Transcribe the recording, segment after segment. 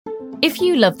If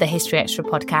you love the History Extra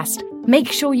podcast,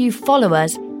 make sure you follow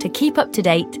us to keep up to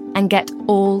date and get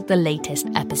all the latest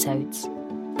episodes.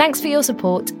 Thanks for your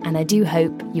support, and I do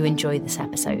hope you enjoy this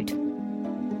episode.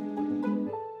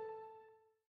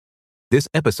 This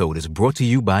episode is brought to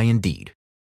you by Indeed.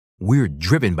 We're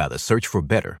driven by the search for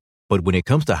better, but when it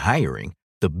comes to hiring,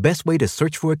 the best way to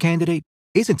search for a candidate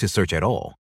isn't to search at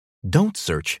all. Don't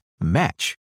search,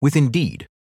 match with Indeed.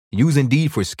 Use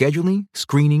Indeed for scheduling,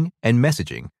 screening, and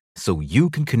messaging so you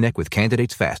can connect with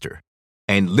candidates faster.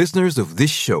 And listeners of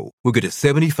this show will get a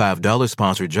 $75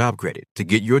 sponsored job credit to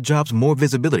get your jobs more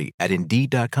visibility at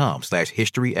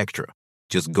Indeed.com/HistoryExtra.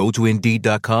 Just go to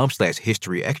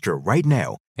Indeed.com/HistoryExtra right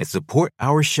now and support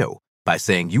our show by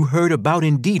saying you heard about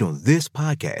Indeed on this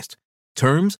podcast.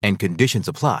 Terms and conditions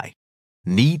apply.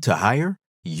 Need to hire?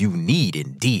 You need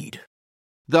Indeed.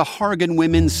 The Hargan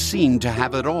women seemed to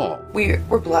have it all. We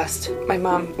were blessed. My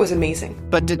mom was amazing.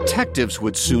 But detectives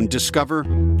would soon discover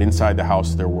inside the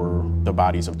house there were the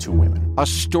bodies of two women. A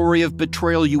story of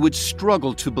betrayal you would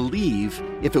struggle to believe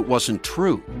if it wasn't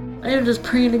true. I am just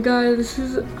praying to God, this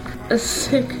is a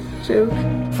sick joke.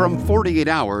 From 48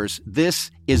 Hours,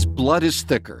 this is Blood is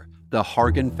Thicker, the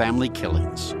Hargan Family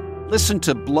Killings. Listen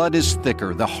to Blood is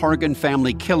Thicker, the Hargan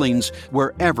Family Killings,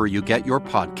 wherever you get your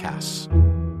podcasts.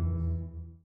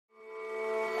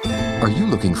 Are you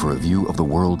looking for a view of the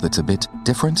world that's a bit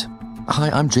different? Hi,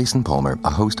 I'm Jason Palmer,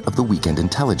 a host of The Weekend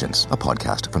Intelligence, a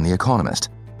podcast from The Economist.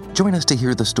 Join us to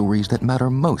hear the stories that matter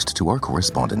most to our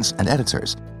correspondents and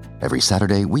editors. Every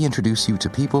Saturday, we introduce you to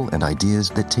people and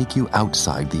ideas that take you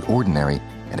outside the ordinary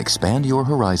and expand your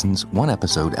horizons one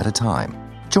episode at a time.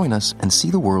 Join us and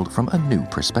see the world from a new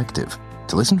perspective.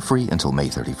 To listen free until May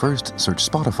 31st, search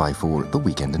Spotify for The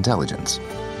Weekend Intelligence.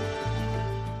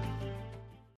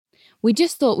 We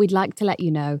just thought we'd like to let you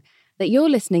know that you're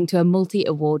listening to a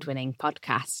multi-award-winning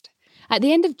podcast. At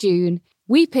the end of June,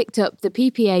 we picked up the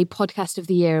PPA Podcast of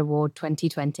the Year Award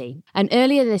 2020, and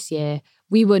earlier this year,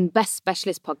 we won Best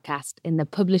Specialist Podcast in the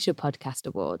Publisher Podcast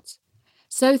Awards.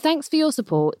 So thanks for your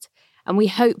support, and we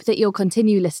hope that you'll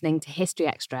continue listening to History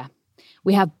Extra.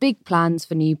 We have big plans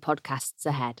for new podcasts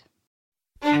ahead.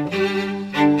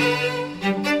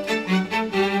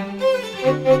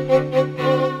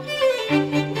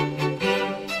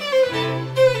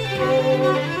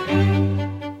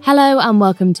 Hello and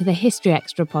welcome to the History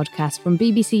Extra podcast from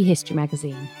BBC History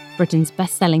Magazine, Britain's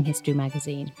best-selling history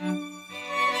magazine.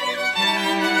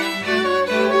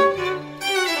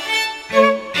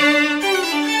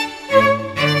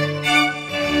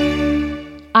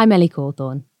 I'm Ellie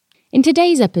Cawthorne. In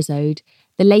today's episode,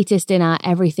 the latest in our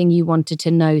Everything You Wanted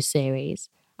to Know series,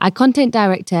 our content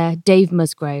director, Dave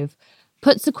Musgrove,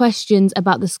 puts the questions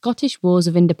about the Scottish Wars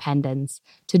of Independence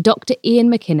to Dr.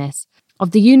 Ian McInnes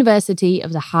of the University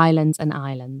of the Highlands and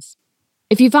Islands.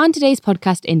 If you found today's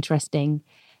podcast interesting,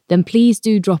 then please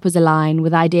do drop us a line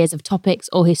with ideas of topics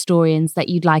or historians that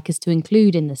you'd like us to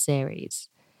include in the series.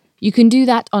 You can do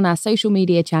that on our social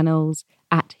media channels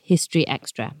at History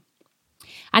Extra.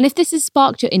 And if this has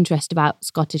sparked your interest about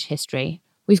Scottish history,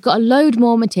 we've got a load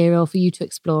more material for you to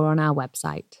explore on our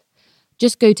website.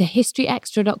 Just go to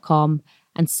historyextra.com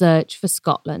and search for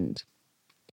Scotland.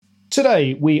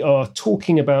 Today, we are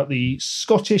talking about the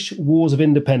Scottish Wars of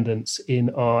Independence in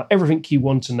our Everything You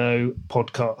Want to Know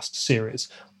podcast series.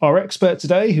 Our expert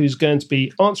today, who's going to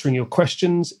be answering your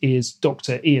questions, is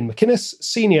Dr. Ian McInnes,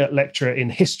 Senior Lecturer in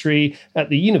History at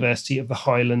the University of the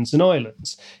Highlands and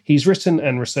Islands. He's written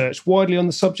and researched widely on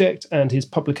the subject, and his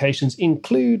publications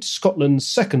include Scotland's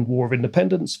Second War of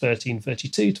Independence,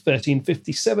 1332 to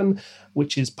 1357,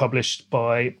 which is published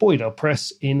by Boydell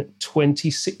Press in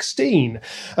 2016.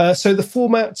 So the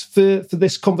format for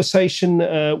this conversation,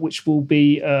 which will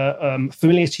be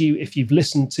familiar to you if you've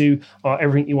listened to our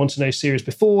Everything You Want to Know series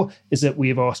before, is that we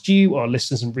have asked you, our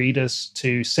listeners and readers,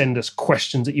 to send us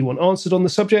questions that you want answered on the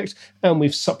subject, and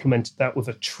we've supplemented that with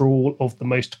a trawl of the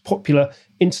most popular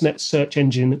internet search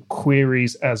engine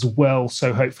queries as well.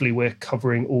 So hopefully we're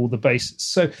covering all the bases.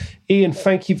 So Ian,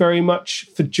 thank you very much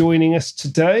for joining us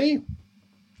today.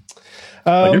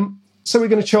 So we're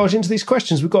going to charge into these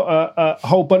questions. We've got a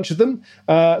whole bunch of them,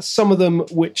 some of them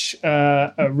which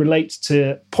relate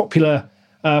to popular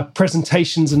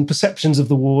presentations and perceptions of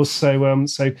the wars. So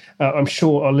I'm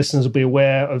sure our listeners will be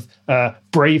aware of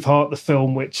Braveheart, the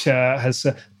film, which has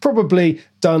probably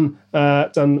done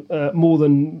more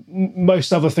than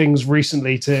most other things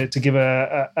recently to give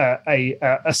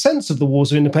a sense of the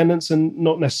Wars of Independence, and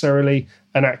not necessarily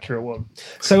an accurate one.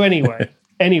 So anyway,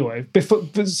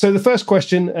 so the first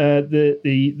question,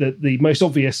 the most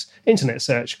obvious internet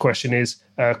search question is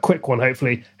a quick one,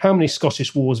 hopefully. How many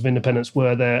Scottish Wars of Independence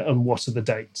were there, and what are the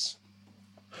dates?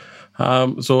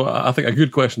 So I think a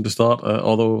good question to start,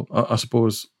 although I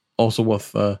suppose also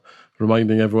worth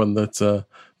reminding everyone that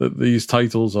these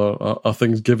titles are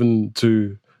things given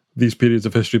to these periods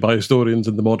of history by historians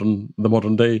in the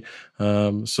modern day.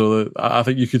 So I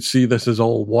think you could see this as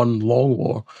all one long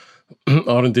war,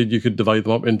 or indeed you could divide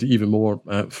them up into even more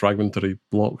fragmentary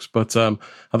blocks. But I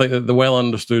think that the well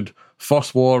understood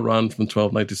First War ran from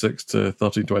 1296 to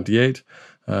 1328,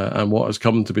 and what has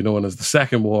come to be known as the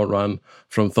Second War ran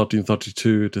from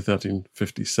 1332 to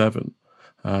 1357.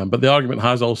 But the argument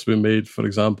has also been made, for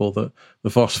example, that the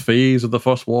first phase of the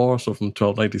First War, so from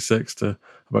 1296 to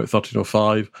about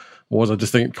 1305, was a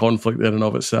distinct conflict in and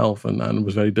of itself and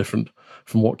was very different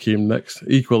from what came next.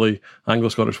 Equally,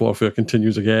 Anglo-Scottish warfare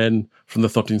continues again from the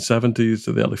 1370s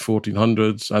to the early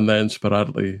 1400s and then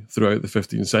sporadically throughout the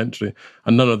 15th century.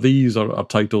 And none of these are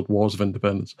titled Wars of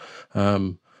Independence.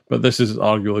 But this is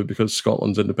arguably because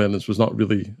Scotland's independence was not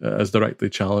really as directly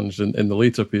challenged in the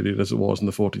later period as it was in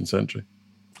the 14th century.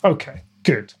 Okay,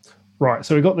 good. Right,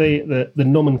 so we've got the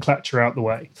nomenclature out the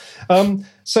way.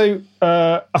 So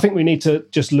I think we need to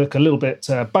just look a little bit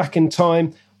back in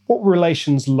time. What were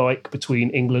relations like between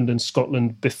England and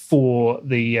Scotland before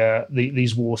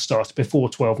these wars started, before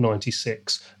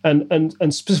 1296?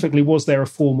 And specifically, was there a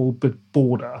formal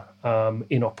border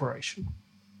in operation?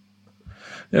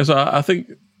 Yeah, so I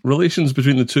think relations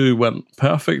between the two weren't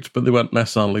perfect, but they weren't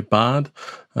necessarily bad.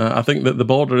 I think that the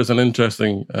border is an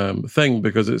interesting thing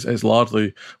because it's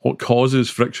largely what causes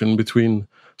friction between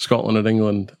Scotland and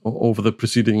England over the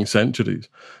preceding centuries,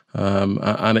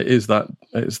 and it's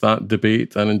that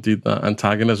debate and indeed that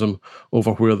antagonism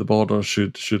over where the border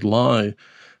should lie,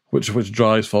 which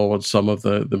drives forward some of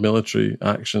the military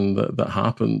action that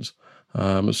happens.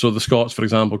 So the Scots, for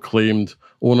example, claimed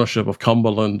ownership of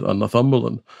Cumberland and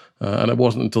Northumberland, and it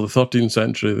wasn't until the 13th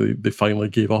century they finally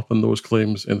gave up on those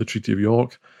claims in the Treaty of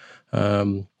York.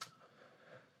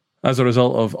 As a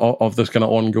result of this kind of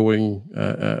ongoing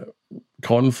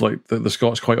conflict, the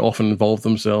Scots quite often involved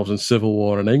themselves in civil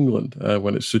war in England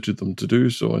when it suited them to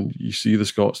do so, and you see the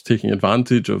Scots taking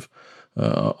advantage of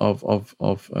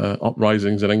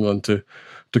uprisings in England to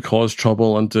cause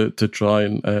trouble and to try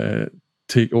and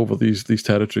take over these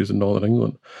territories in Northern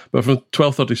England. But from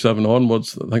 1237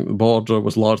 onwards, I think the border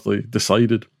was largely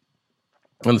decided,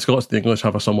 and the Scots and the English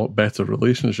have a somewhat better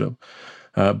relationship.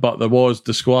 But there was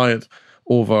disquiet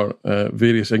over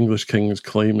various English kings'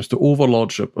 claims to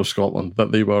overlordship of Scotland,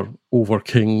 that they were over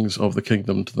kings of the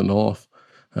kingdom to the north.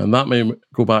 And that may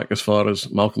go back as far as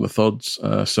Malcolm III's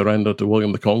surrender to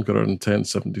William the Conqueror in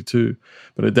 1072,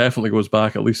 but it definitely goes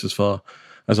back at least as far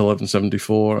as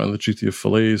 1174 and the Treaty of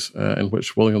Falaise, in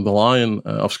which William the Lion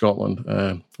of Scotland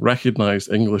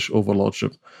recognised English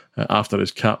overlordship after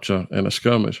his capture in a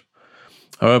skirmish.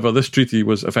 However, this treaty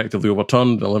was effectively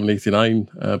overturned in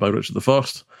 1189 by Richard I,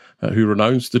 who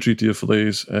renounced the Treaty of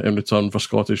Falaise in return for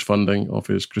Scottish funding of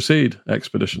his Crusade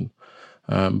expedition.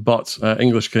 But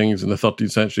English kings in the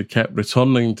 13th century kept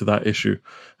returning to that issue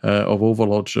of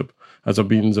overlordship as a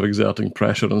means of exerting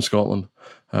pressure on Scotland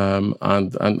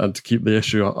and to keep the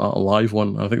issue a live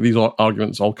one. I think these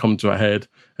arguments all come to a head,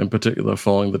 in particular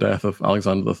following the death of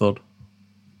Alexander III.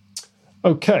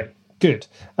 Okay, good.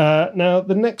 Now,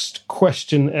 the next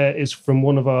question is from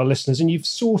one of our listeners, and you've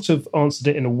sort of answered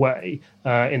it in a way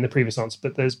in the previous answer,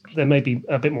 but there may be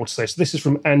a bit more to say. So this is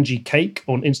from Angie Cake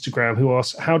on Instagram, who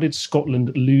asks, how did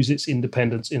Scotland lose its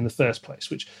independence in the first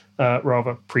place? Which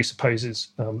rather presupposes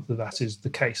that is the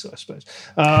case, I suppose.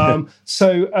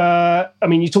 So, I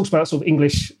mean, you talked about sort of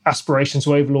English aspirations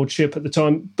to overlordship at the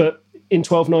time, but in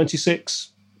 1296,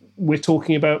 we're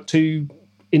talking about two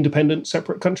independent,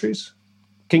 separate countries?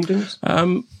 Kingdoms?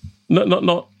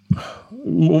 Not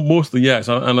mostly, yes.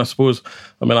 And I suppose,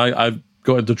 I mean, I've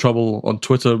got into trouble on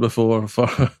Twitter before for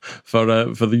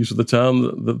the use of the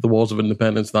term, the Wars of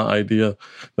Independence, that idea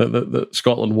that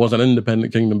Scotland was an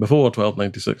independent kingdom before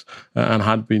 1296 and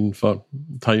had been for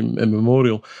time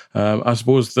immemorial. I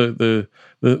suppose the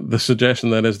suggestion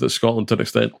then is that Scotland, to an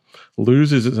extent,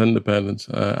 loses its independence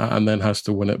and then has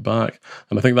to win it back.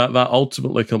 And I think that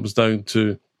ultimately comes down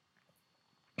to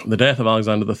the death of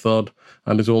Alexander III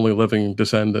and his only living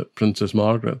descendant, Princess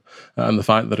Margaret, and the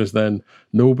fact there is then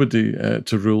nobody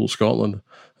to rule Scotland.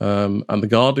 And the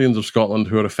guardians of Scotland,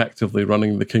 who are effectively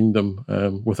running the kingdom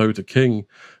without a king,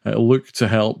 look to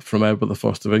help from Edward I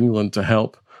of England to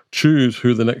help choose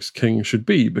who the next king should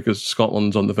be, because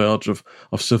Scotland's on the verge of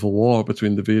civil war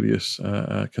between the various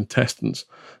contestants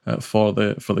for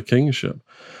the kingship.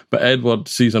 But Edward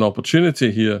sees an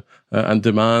opportunity here and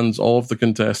demands of the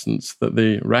contestants that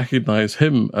they recognise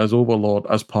him as overlord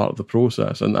as part of the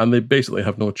process, and they basically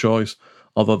have no choice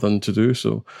other than to do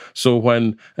so. So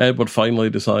when Edward finally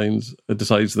decides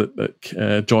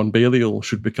that John Balliol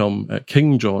should become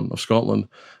King John of Scotland,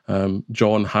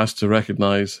 John has to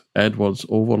recognise Edward's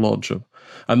overlordship.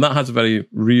 And that has a very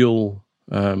real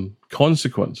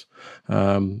consequence.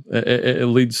 It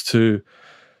leads to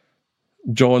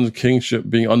John's kingship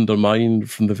being undermined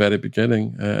from the very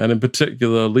beginning, and in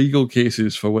particular, legal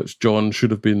cases for which John should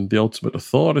have been the ultimate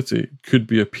authority could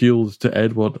be appealed to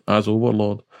Edward as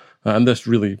overlord, and this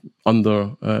really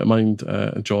undermined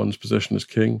John's position as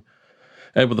king.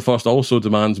 Edward I also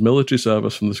demands military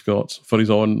service from the Scots for his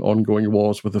ongoing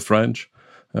wars with the French,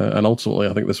 and ultimately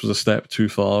I think this was a step too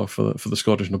far for the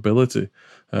Scottish nobility,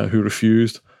 who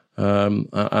refused. And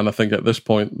I think at this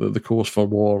point, the course for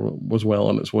war was well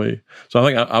on its way. So I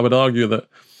think I would argue that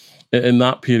in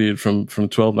that period from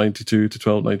 1292 to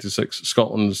 1296,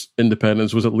 Scotland's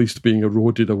independence was at least being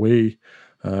eroded away.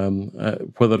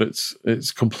 Whether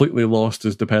it's completely lost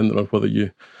is dependent on whether you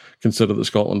consider that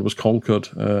Scotland was conquered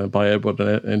by Edward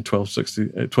in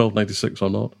 1296 or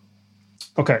not.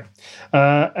 Okay,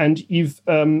 and you've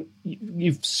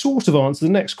sort of answered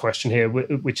the next question here,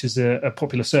 which is a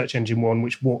popular search engine one.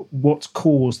 Which what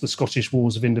caused the Scottish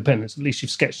Wars of Independence? At least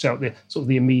you've sketched out the sort of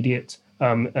the immediate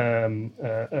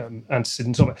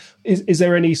antecedents of it. Is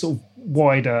there any sort of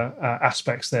wider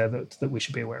aspects there that we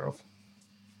should be aware of?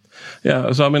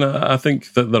 Yeah, so I mean, I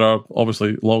think that there are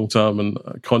obviously long-term and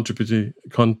contributory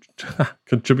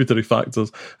factors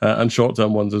and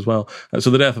short-term ones as well.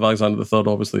 So the death of Alexander III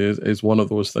obviously is one of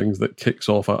those things that kicks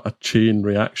off a chain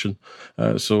reaction.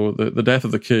 So the death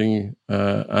of the king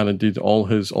and indeed all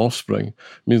his offspring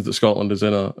means that Scotland is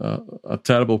in a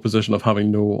terrible position of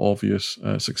having no obvious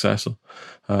successor.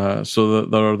 So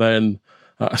that there are then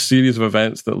a series of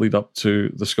events that lead up to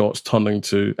the Scots turning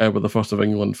to Edward I of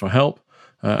England for help.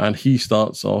 And he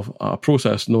starts off a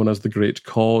process known as the Great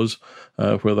Cause,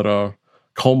 where there are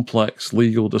complex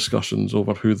legal discussions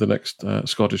over who the next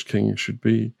Scottish king should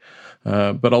be.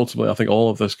 But ultimately, I think all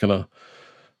of this kind of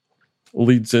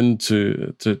leads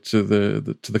into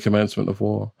the commencement of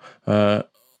war.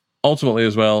 Ultimately,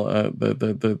 as well,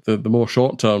 the more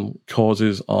short-term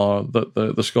causes are that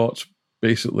the Scots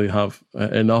basically have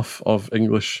enough of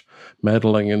English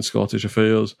meddling in Scottish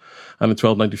affairs, and in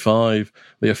 1295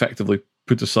 they effectively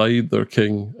put aside their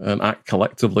king and act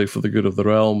collectively for the good of the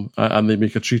realm, and they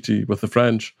make a treaty with the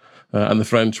French, and the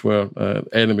French were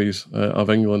enemies of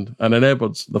England. And in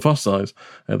Edward's the first eyes,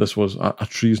 this was a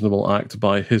treasonable act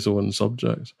by his own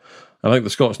subjects. I think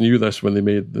the Scots knew this when they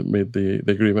made the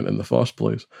agreement in the first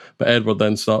place. But Edward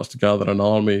then starts to gather an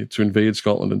army to invade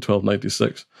Scotland in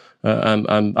 1296.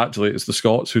 And actually, it's the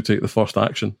Scots who take the first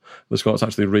action. The Scots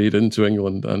actually raid into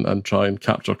England and try and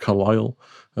capture Carlisle.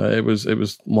 It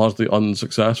was largely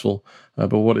unsuccessful, but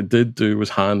what it did do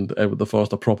was hand Edward I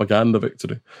a propaganda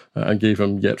victory and gave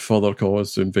him yet further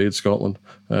cause to invade Scotland.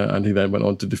 And he then went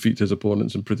on to defeat his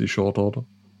opponents in pretty short order.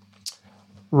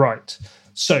 Right.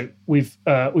 So we've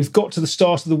got to the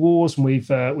start of the wars, and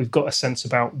we've got a sense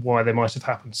about why they might have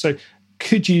happened. So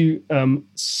could you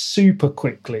super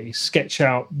quickly sketch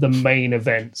out the main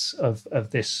events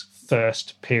of this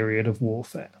first period of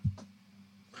warfare?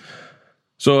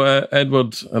 So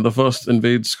Edward I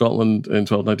invades Scotland in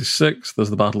 1296.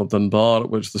 There's the Battle of Dunbar, at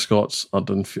which the Scots are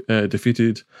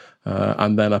defeated,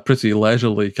 and then a pretty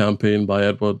leisurely campaign by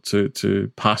Edward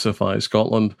to pacify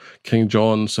Scotland. King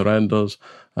John surrenders,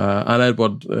 and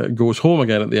Edward goes home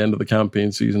again at the end of the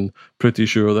campaign season, pretty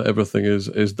sure that everything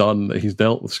is done, that he's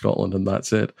dealt with Scotland, and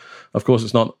that's it. Of course,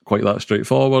 it's not quite that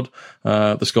straightforward.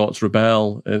 The Scots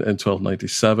rebel in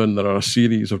 1297. There are a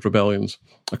series of rebellions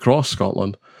across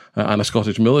Scotland, and a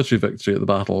Scottish military victory at the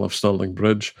Battle of Stirling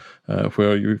Bridge,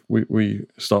 where we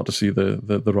start to see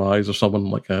the rise of someone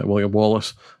like William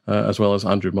Wallace, as well as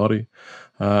Andrew Murray.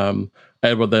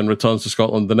 Edward then returns to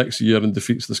Scotland the next year and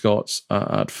defeats the Scots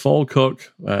at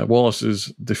Falkirk. Wallace's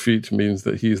defeat means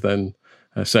that he's then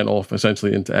sent off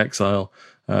essentially into exile.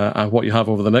 And what you have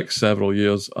over the next several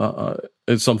years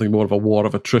is something more of a war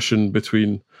of attrition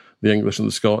between the English and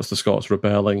the Scots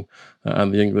rebelling,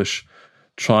 and the English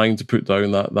trying to put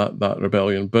down that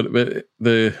rebellion. But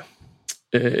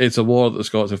it's a war that the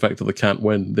Scots effectively can't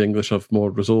win. The English have more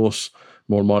resource,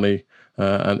 more money,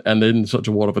 and in such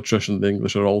a war of attrition, the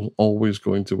English are always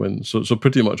going to win. So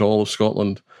pretty much all of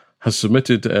Scotland has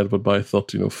submitted to Edward by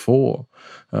 1304,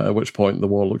 at which point the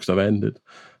war looks to have ended.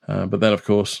 But then, of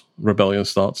course, rebellion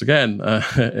starts again,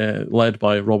 led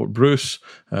by Robert Bruce,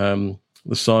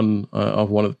 the son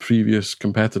of one of the previous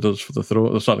competitors for the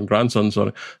throne, the son and grandson,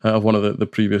 of one of the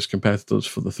previous competitors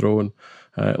for the throne.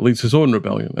 leads his own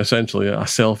rebellion, essentially a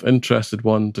self-interested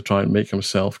one to try and make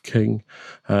himself king.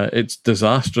 It's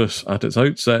disastrous at its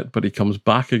outset, but he comes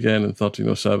back again in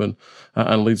 1307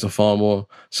 and leads a far more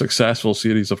successful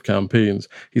series of campaigns.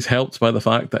 He's helped by the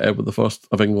fact that Edward I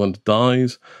of England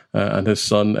dies, and his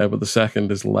son Edward II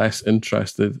is less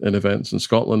interested in events in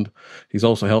Scotland. He's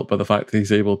also helped by the fact that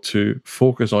he's able to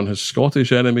focus on his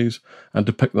Scottish enemies and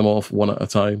to pick them off one at a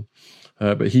time.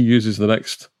 But he uses the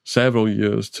next several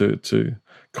years to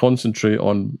concentrate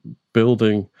on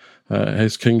building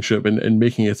his kingship and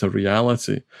making it a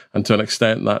reality. And to an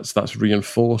extent, that's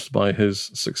reinforced by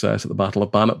his success at the Battle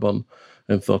of Bannockburn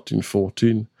in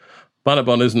 1314.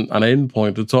 Bannockburn isn't an end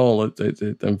point at all. It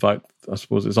in fact, I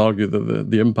suppose it's argued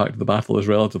that the impact of the battle is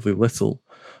relatively little.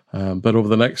 But over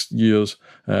the next years,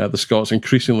 the Scots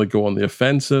increasingly go on the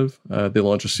offensive. They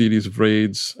launch a series of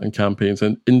raids and campaigns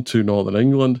into northern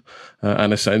England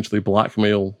and essentially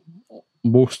blackmail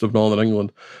most of northern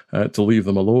England to leave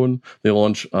them alone. They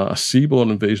launch a seaborne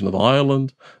invasion of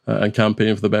Ireland and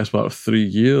campaign for the best part of 3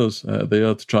 years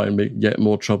there to try and make yet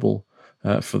more trouble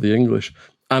for the English.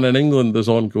 And in England, there's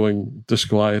ongoing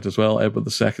disquiet as well. Edward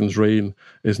II's reign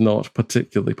is not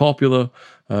particularly popular,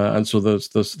 and so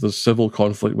there's civil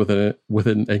conflict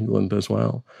within England as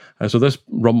well. So this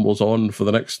rumbles on for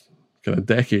the next kind of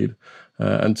decade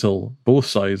until both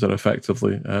sides are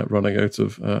effectively running out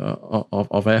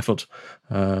of effort,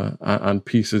 and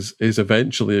peace is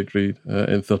eventually agreed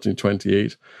in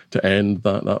 1328 to end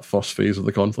that first phase of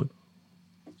the conflict.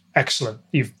 Excellent.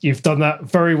 You've done that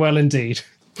very well indeed.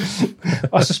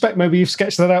 I suspect maybe you've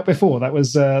sketched that out before. That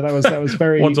was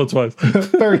very once or twice.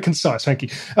 Very concise. Thank you.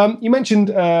 You mentioned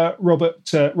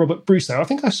Robert Bruce there. I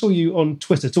think I saw you on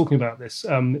Twitter talking about this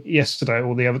yesterday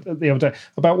or the other day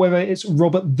about whether it's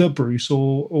Robert the Bruce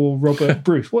or Robert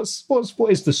Bruce.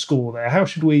 What is the score there? How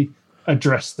should we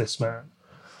address this man?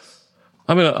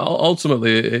 I mean,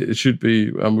 ultimately, it should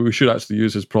be. We should actually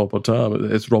use his proper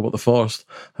term. It's Robert the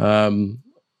I.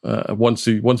 Once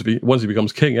he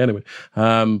becomes king, anyway.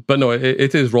 But no,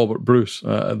 it is Robert Bruce.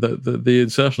 The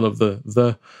insertion of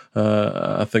the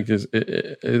I think is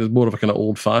more of a kind of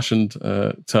old fashioned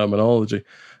terminology.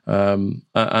 It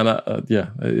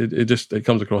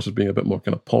comes across as being a bit more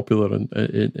kind of popular in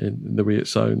the way it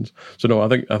sounds. So no, I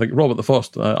think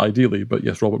Robert I ideally, but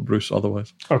yes, Robert Bruce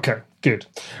otherwise. Okay, good.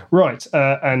 Right,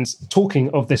 and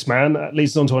talking of this man,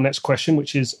 leads us on to our next question,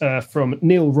 which is from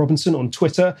Neil Robinson on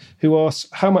Twitter, who asks,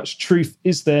 how much truth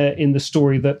is there in the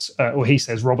story that, or he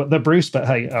says Robert the Bruce, but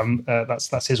hey,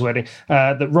 that's his wording,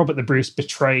 that Robert the Bruce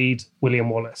betrayed William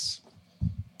Wallace?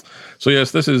 So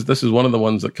yes, this is one of the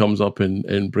ones that comes up in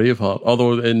Braveheart.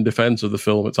 Although in defence of the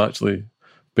film, it's actually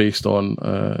based on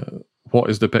what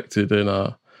is depicted in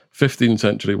a 15th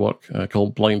century work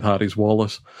called Blind Harry's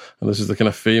Wallace, and this is the kind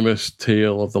of famous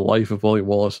tale of the life of William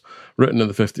Wallace, written in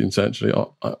the 15th century,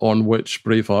 on which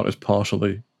Braveheart is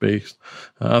partially based.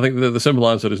 I think the simple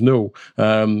answer is no.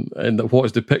 And that what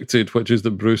is depicted, which is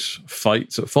that Bruce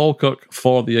fights at Falkirk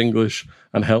for the English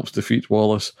and helps defeat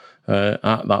Wallace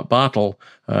at that battle,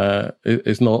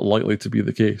 is not likely to be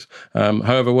the case.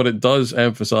 However, what it does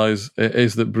emphasise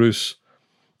is that Bruce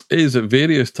is at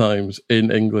various times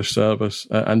in English service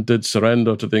and did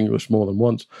surrender to the English more than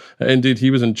once. Indeed,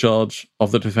 he was in charge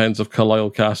of the defence of Carlisle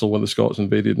Castle when the Scots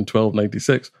invaded in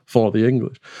 1296 for the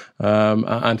English.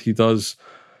 And he does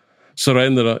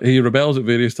surrender. He rebels at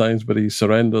various times, but he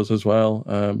surrenders as well.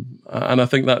 And I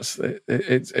think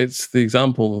it's the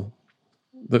example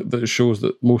that shows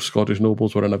that most Scottish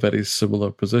nobles were in a very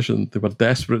similar position. They were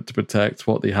desperate to protect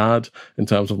what they had in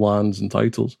terms of lands and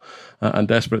titles, and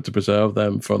desperate to preserve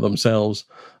them for themselves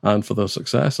and for their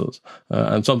successors.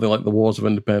 And something like the Wars of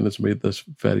Independence made this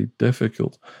very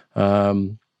difficult.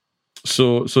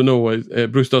 So no,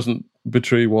 Bruce doesn't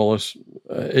betray Wallace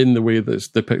in the way that's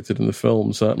depicted in the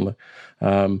film, certainly.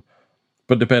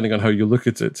 But depending on how you look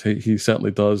at it, he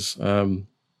certainly does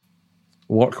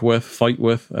fight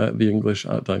with the English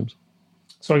at times.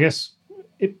 So I guess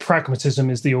pragmatism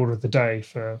is the order of the day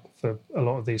for a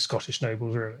lot of these Scottish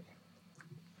nobles, really.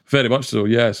 Very much so,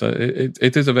 yes.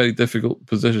 It is a very difficult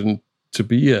position to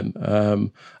be in.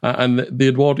 And the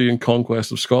Edwardian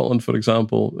conquest of Scotland, for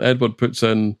example, Edward puts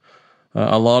in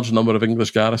a large number of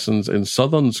English garrisons in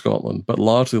southern Scotland, but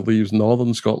largely leaves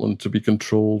northern Scotland to be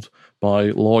controlled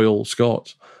by loyal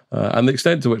Scots. And the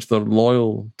extent to which they're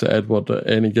loyal to Edward at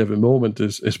any given moment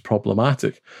is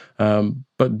problematic.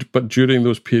 But during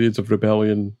those periods of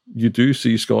rebellion, you do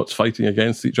see Scots fighting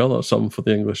against each other, some for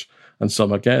the English and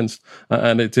some against.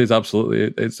 And it is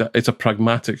absolutely, it's a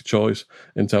pragmatic choice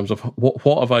in terms of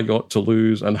what have I got to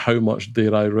lose and how much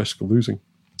dare I risk losing.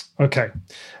 Okay.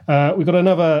 We've got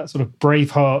another sort of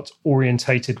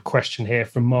Braveheart-orientated question here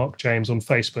from Mark James on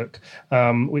Facebook,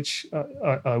 which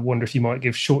I wonder if you might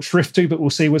give short shrift to, but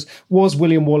we'll see. Was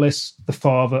William Wallace the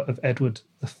father of Edward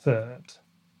III?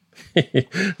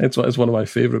 It's one of my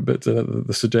favourite bits in it,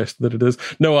 the suggestion that it is.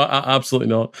 No, absolutely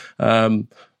not.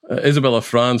 Isabella of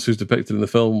France, who's depicted in the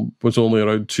film, was only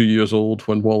around 2 years old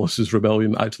when Wallace's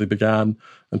rebellion actually began,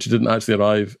 and she didn't actually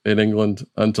arrive in England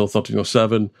until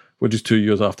 1307, which is 2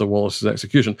 years after Wallace's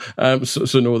execution.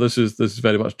 So no, this is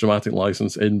very much dramatic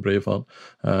license in Braveheart,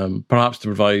 perhaps to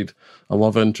provide a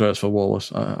love interest for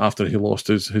Wallace after he lost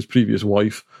his previous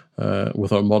wife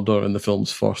with her murder in the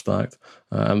film's first act,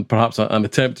 and perhaps an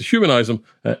attempt to humanise him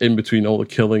in between all the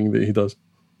killing that he does.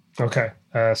 Okay.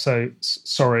 So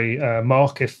sorry,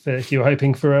 Mark, if you were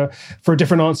hoping for a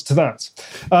different answer to that.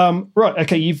 Right.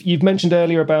 Okay. You've mentioned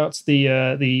earlier about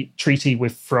the treaty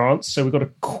with France. So we've got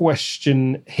a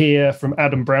question here from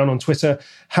Adam Brown on Twitter.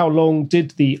 How long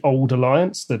did the old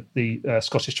alliance, the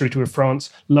Scottish treaty with France,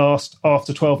 last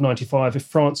after 1295 if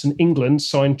France and England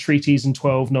signed treaties in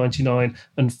 1299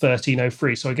 and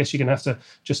 1303? So I guess you're going to have to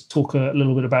just talk a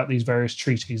little bit about these various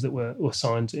treaties that were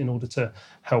signed in order to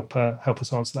help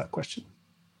us answer that question.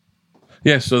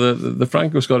 Yes, so the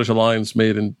Franco-Scottish alliance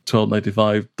made in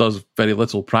 1295 does very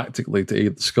little practically to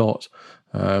aid the Scots.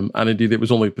 And indeed, it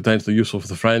was only potentially useful for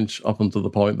the French up until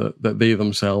the point that they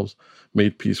themselves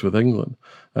made peace with England.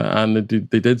 And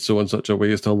indeed, they did so in such a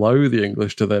way as to allow the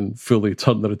English to then fully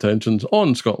turn their attentions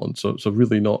on Scotland. So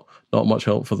really not much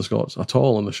help for the Scots at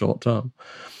all in the short term.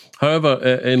 However,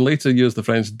 in later years, the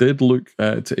French did look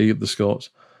to aid the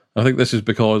Scots. I think this is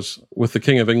because, with the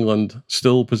King of England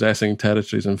still possessing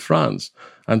territories in France,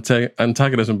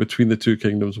 antagonism between the two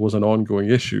kingdoms was an ongoing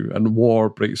issue, and war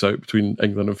breaks out between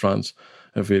England and France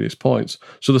at various points.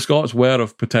 So the Scots were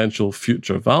of potential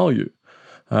future value.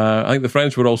 I think the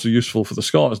French were also useful for the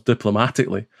Scots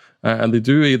diplomatically, and they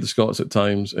do aid the Scots at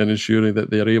times in ensuring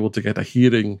that they are able to get a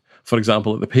hearing, for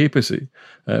example, at the papacy,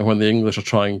 when the English are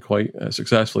trying quite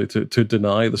successfully to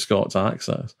deny the Scots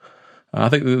access. I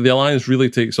think the alliance really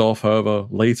takes off, however,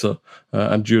 later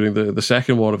and during the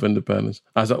Second War of Independence,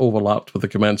 as it overlapped with the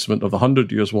commencement of the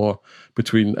 100 Years' War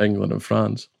between England and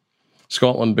France.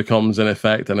 Scotland becomes, in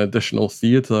effect, an additional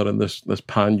theatre in this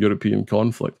pan-European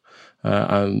conflict,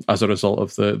 and as a result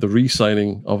of the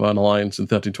re-signing of an alliance in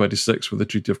 1326 with the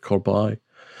Treaty of Corbeil.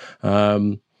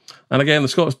 And again, the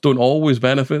Scots don't always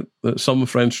benefit. Some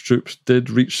French troops did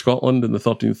reach Scotland in the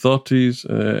 1330s,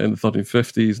 in the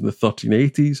 1350s, and the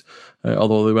 1380s,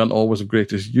 although they weren't always of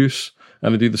greatest use.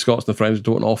 And indeed, the Scots and the French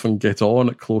don't often get on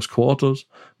at close quarters.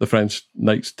 The French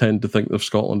knights tend to think of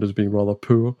Scotland as being rather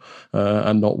poor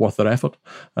and not worth their effort.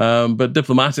 But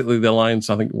diplomatically, the alliance,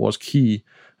 I think, was key.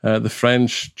 The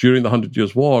French, during the 100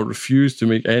 Years' War, refused to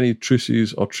make any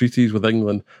truces or treaties with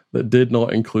England that did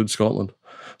not include Scotland.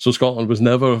 So Scotland was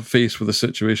never faced with a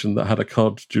situation that had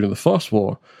occurred during the First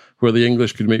War, where the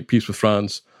English could make peace with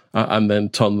France and then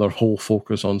turn their whole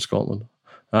focus on Scotland.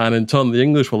 And in turn, the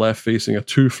English were left facing a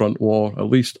two-front war, at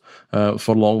least,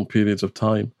 for long periods of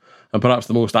time. And perhaps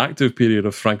the most active period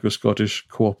of Franco-Scottish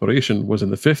cooperation was in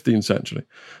the 15th century,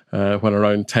 when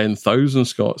around 10,000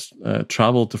 Scots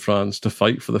travelled to France to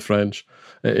fight for the French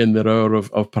in their hour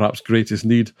of perhaps greatest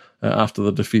need after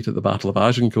the defeat at the Battle of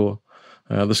Agincourt.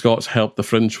 The Scots helped the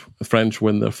French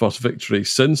win their first victory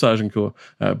since Agincourt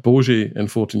at Beaujeu in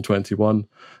 1421,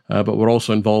 but were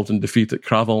also involved in defeat at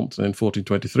Cravant in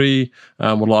 1423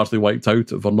 and were largely wiped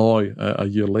out at Verneuil a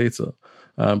year later.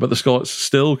 But the Scots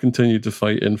still continued to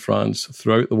fight in France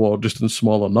throughout the war, just in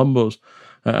smaller numbers.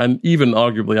 And even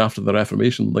arguably after the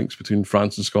Reformation, links between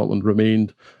France and Scotland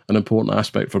remained an important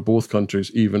aspect for both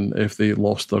countries, even if they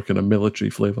lost their kind of military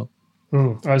flavour.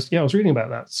 I was reading about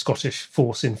that Scottish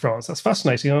force in France. That's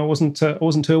fascinating. I wasn't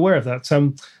too aware of that.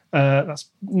 That's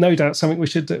no doubt something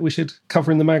we should cover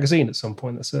in the magazine at some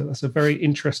point. That's a very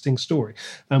interesting story.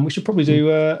 We should probably do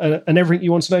an Everything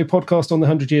You Want to Know podcast on the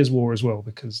 100 Years' War as well,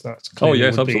 because that's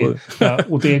absolutely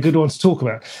would be a good one to talk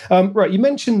about. Right, you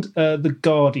mentioned the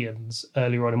Guardians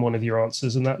earlier on in one of your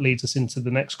answers, and that leads us into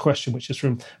the next question, which is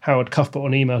from Howard Cuthbert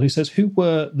on email, who says, "Who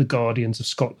were the Guardians of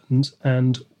Scotland,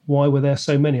 and why were there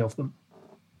so many of them?"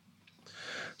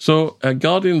 So,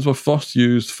 Guardians were first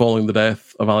used following the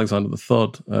death of Alexander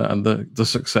III and the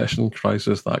succession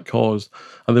crisis that caused.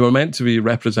 And they were meant to be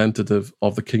representative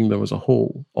of the kingdom as a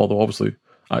whole, although obviously,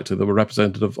 actually, they were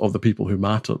representative of the people who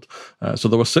mattered. So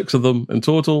there were 6 of them in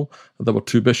total. There were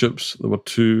 2 bishops, there were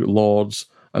 2 lords,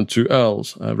 and 2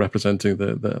 earls representing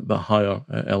the higher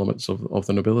elements of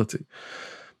the nobility.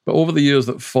 But over the years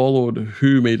that followed,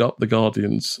 who made up the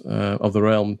Guardians of the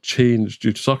realm changed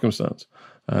due to circumstance.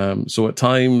 So at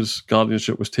times,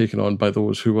 guardianship was taken on by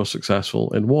those who were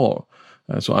successful in war.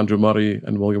 So Andrew Murray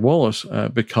and William Wallace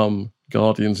become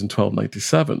guardians in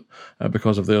 1297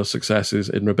 because of their successes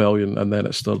in rebellion and then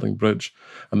at Stirling Bridge.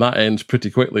 And that ends pretty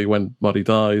quickly when Murray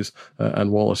dies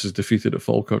and Wallace is defeated at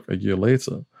Falkirk a year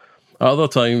later. At other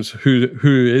times, who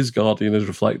is guardian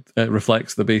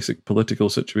reflects the basic political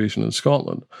situation in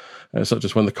Scotland, such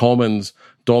as when the Commons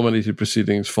dominated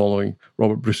proceedings following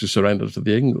Robert Bruce's surrender to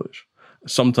the English.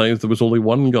 Sometimes there was only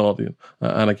one guardian,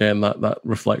 and again, that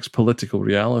reflects political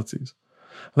realities.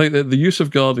 I think that the use of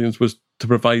guardians was to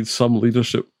provide some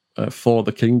leadership for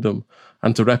the kingdom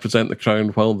and to represent the crown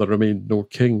while there remained no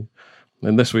king.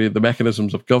 In this way, the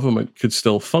mechanisms of government could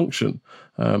still function,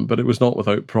 but it was not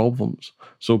without problems.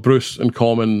 So Bruce and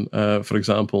Comyn, for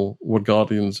example, were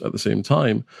guardians at the same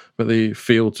time, but they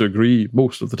failed to agree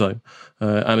most of the time.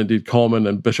 And indeed, Comyn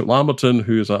and Bishop Lamberton,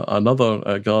 who is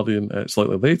another guardian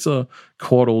slightly later,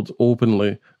 quarrelled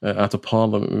openly at a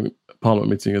parliament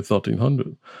meeting in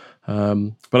 1300.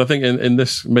 But I think in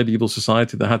this medieval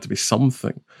society, there had to be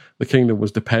something. The kingdom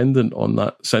was dependent on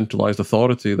that centralised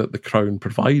authority that the crown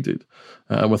provided.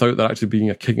 And without there actually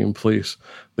being a king in place,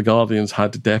 the guardians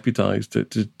had to deputise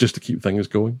just to keep things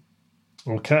going.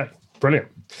 Okay, brilliant.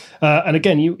 And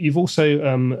again, you've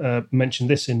also mentioned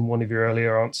this in one of your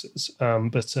earlier answers,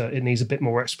 but it needs a bit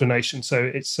more explanation. So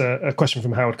it's a question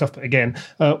from Howard Cuthbert again.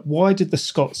 Why did the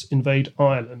Scots invade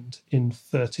Ireland in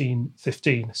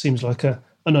 1315? Seems like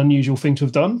an unusual thing to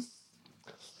have done.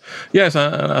 Yes,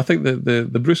 I think that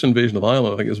the Bruce invasion of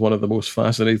Ireland, I think, is one of the most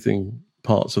fascinating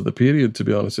parts of the period, to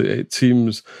be honest. It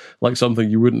seems like something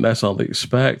you wouldn't necessarily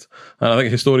expect. And I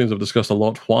think historians have discussed a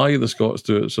lot why the Scots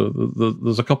do it. So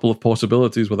there's a couple of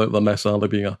possibilities without there necessarily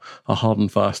being a hard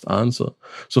and fast answer.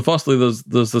 So firstly, there's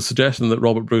the suggestion that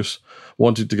Robert Bruce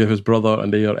wanted to give his brother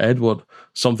and heir Edward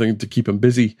something to keep him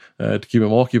busy, to keep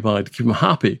him occupied, to keep him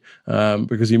happy,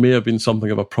 because he may have been something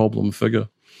of a problem figure.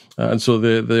 And so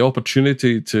the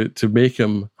opportunity to make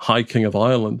him High King of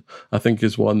Ireland, I think,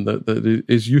 is one that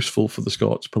is useful for the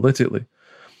Scots politically.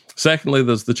 Secondly,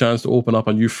 there's the chance to open up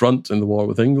a new front in the war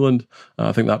with England.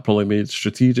 I think that probably made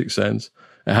strategic sense.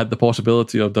 It had the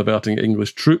possibility of diverting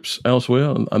English troops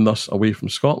elsewhere and thus away from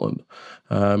Scotland.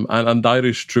 And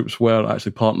Irish troops were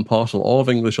actually part and parcel of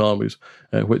English armies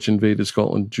which invaded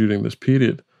Scotland during this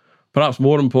period. Perhaps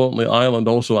more importantly, Ireland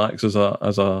also acts as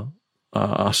a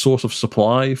source of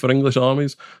supply for English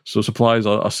armies. So supplies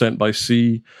are sent by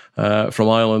sea from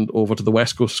Ireland over to the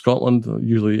west coast of Scotland,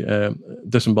 usually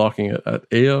disembarking at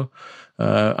Ayr.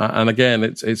 And again,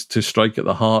 it's to strike at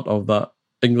the heart of that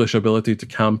English ability to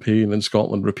campaign in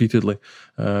Scotland repeatedly,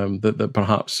 that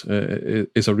perhaps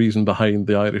is a reason behind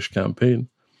the Irish campaign.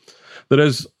 There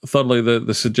is, thirdly,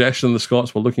 the suggestion the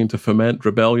Scots were looking to foment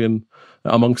rebellion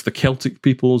amongst the Celtic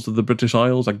peoples of the British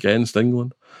Isles against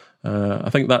England. I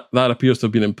think that appears to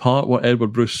have been in part what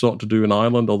Edward Bruce sought to do in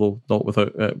Ireland, although not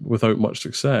without much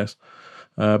success.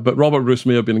 But Robert Bruce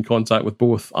may have been in contact with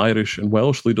both Irish and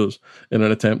Welsh leaders in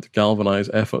an attempt to galvanise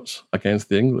efforts against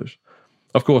the English.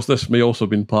 Of course, this may also have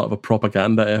been part of a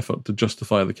propaganda effort to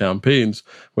justify the campaigns,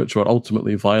 which were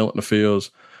ultimately violent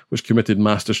affairs which committed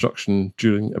mass destruction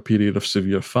during a period of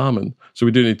severe famine. So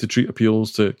we do need to treat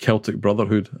appeals to Celtic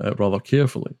brotherhood rather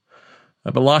carefully.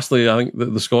 But lastly, I think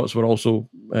that the Scots were also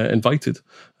invited.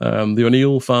 The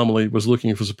O'Neill family was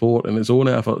looking for support in its own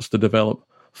efforts to develop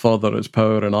further its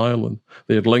power in Ireland.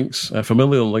 They had links,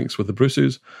 familial links with the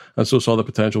Bruces, and so saw the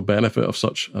potential benefit of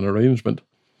such an arrangement.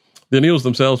 The O'Neills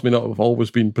themselves may not have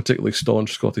always been particularly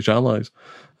staunch Scottish allies,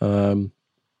 and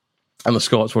the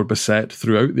Scots were beset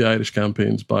throughout the Irish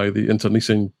campaigns by the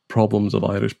internecine problems of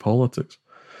Irish politics.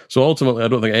 So ultimately, I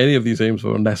don't think any of these aims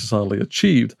were necessarily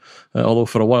achieved, although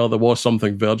for a while there was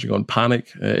something verging on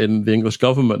panic in the English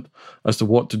government as to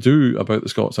what to do about the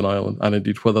Scots in Ireland, and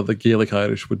indeed whether the Gaelic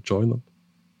Irish would join them.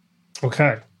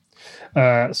 Okay.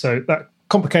 So that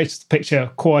complicates the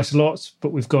picture quite a lot,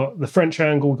 but we've got the French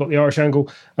angle, we've got the Irish angle.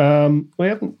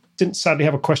 We didn't sadly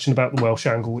have a question about the Welsh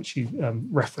angle, which you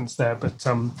referenced there, but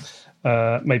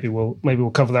maybe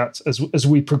we'll cover that as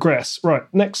we progress. Right,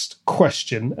 next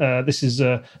question. This is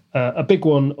a big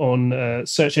one on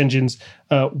search engines.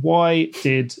 Why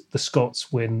did the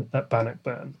Scots win at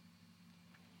Bannockburn?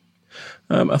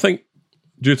 I think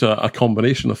due to a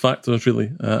combination of factors,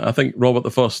 really. I think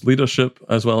Robert I's leadership,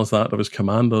 as well as that of his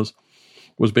commanders,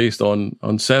 was based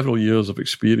on several years of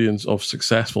experience of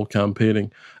successful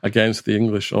campaigning against the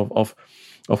English, of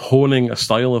honing a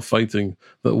style of fighting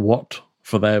that worked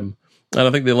for them. And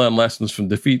I think they learned lessons from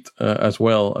defeat as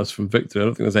well as from victory. I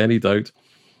don't think there's any doubt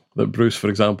that Bruce, for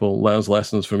example, learns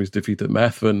lessons from his defeat at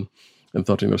Methven, in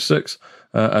 1306,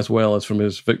 as well as from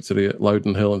his victory at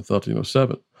Loudon Hill in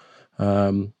 1307.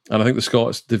 And I think the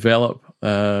Scots develop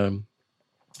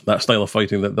that style of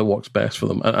fighting that works best for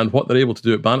them. And what they're able to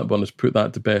do at Bannockburn is put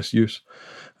that to best use.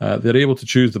 They're able to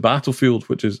choose the battlefield,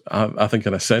 which is, I think,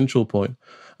 an essential point.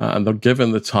 And they're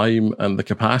given the time and the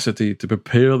capacity to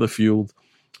prepare the field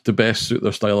to best suit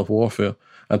their style of warfare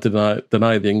and to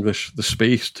deny the English the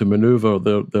space to manoeuvre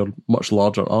their much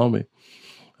larger army.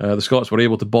 The Scots were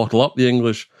able to bottle up the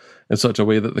English in such a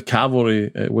way that the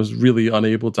cavalry was really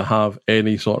unable to have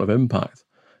any sort of impact.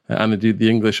 And indeed, the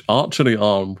English archery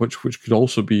arm, which could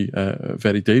also be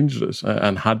very dangerous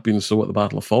and had been so at the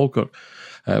Battle of Falkirk,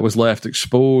 was left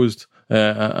exposed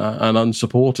and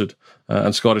unsupported.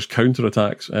 And Scottish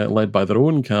counterattacks, led by their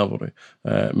own cavalry,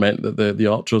 meant that the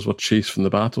archers were chased from the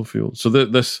battlefield. So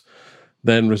this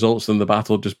then results in the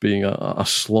battle just being a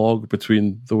slog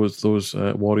between those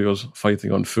warriors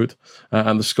fighting on foot.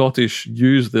 And the Scottish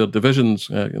used their divisions,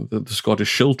 the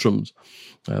Scottish schiltrums,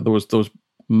 those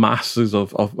masses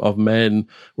of men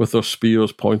with their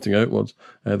spears pointing outwards.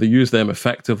 They used them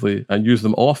effectively and used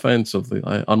them offensively,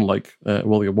 unlike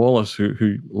William Wallace,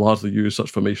 who largely used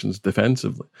such formations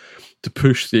defensively, to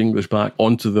push the English back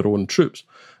onto their own troops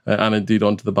and indeed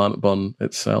onto the Bannockburn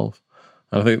itself.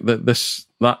 And I think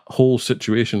that whole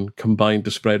situation combined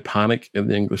to spread panic in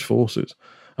the English forces.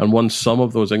 And once some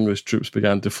of those English troops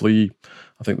began to flee,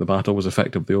 I think the battle was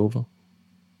effectively over.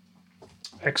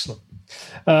 Excellent.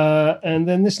 And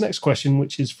then this next question,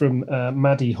 which is from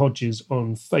Maddie Hodges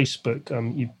on Facebook.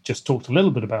 You just talked a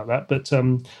little bit about that, but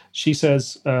she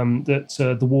says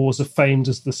that the wars are famed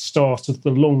as the start of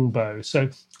the longbow. So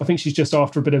I think she's just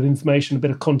after a bit of information, a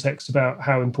bit of context about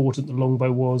how important the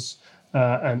longbow was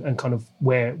and kind of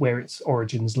where its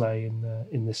origins lay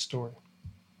in this story.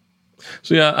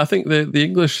 So yeah, I think the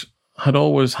English had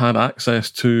always had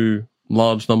access to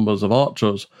large numbers of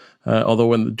archers,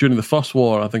 although during the First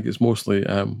War, I think it's mostly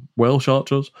Welsh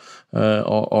archers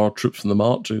or troops from the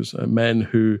marches, men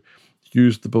who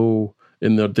used the bow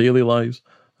in their daily lives.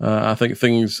 I think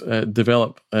things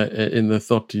develop in the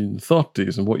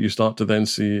 1330s, and what you start to then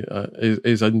see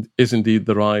is indeed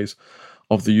the rise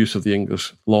of the use of the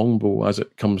English longbow as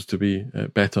it comes to be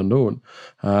better known.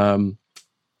 And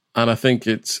I think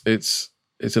it's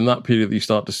in that period that you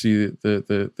start to see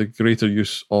the greater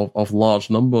use of large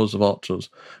numbers of archers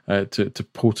to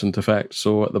potent effect.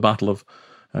 So at the Battle of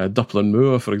Duplin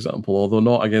Moor, for example, although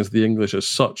not against the English as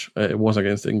such, it was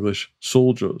against English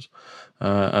soldiers.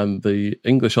 And the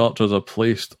English archers are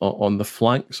placed on the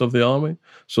flanks of the army,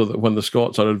 so that when the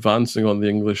Scots are advancing on the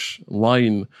English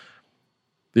line,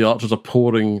 the archers are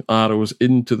pouring arrows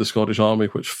into the Scottish army,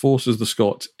 which forces the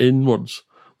Scots inwards.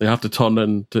 They have to turn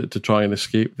in to try and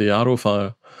escape the arrow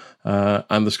fire.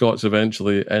 And the Scots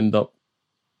eventually end up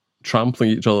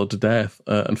trampling each other to death.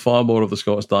 And far more of the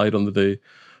Scots died on the day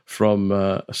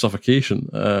from suffocation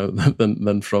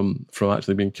than from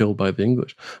actually being killed by the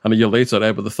English. And a year later,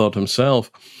 Edward III himself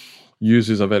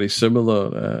uses a very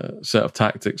similar set of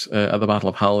tactics at the Battle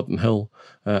of Halidon Hill.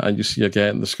 And you see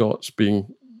again the Scots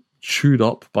being chewed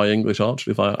up by English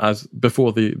archery fire as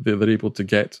before they're able to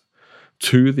get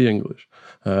to the English.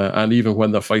 And even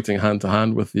when they're fighting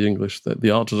hand-to-hand with the English, the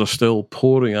archers are still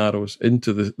pouring arrows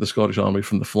into the Scottish army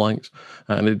from the flanks,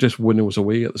 and it just winnows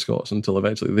away at the Scots until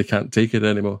eventually they can't take it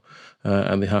anymore,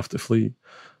 and they have to flee.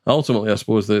 Ultimately, I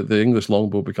suppose the English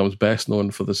longbow becomes best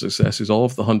known for the successes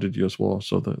of the 100 Years' War.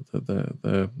 So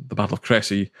the Battle of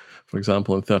Crecy, for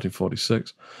example, in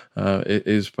 1346,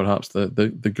 is perhaps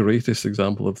the greatest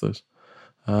example of this.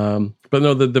 But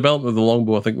no, the development of the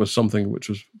longbow, I think, was something which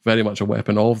was very much a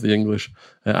weapon of the English,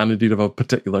 and indeed of a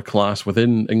particular class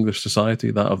within English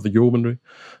society, that of the yeomanry.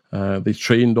 They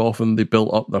trained often, they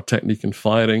built up their technique in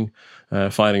firing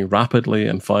rapidly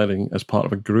and firing as part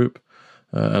of a group.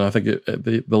 And I think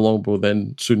the longbow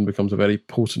then soon becomes a very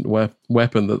potent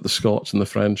weapon that the Scots and the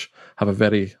French have a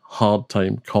very hard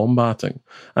time combating.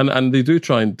 And they do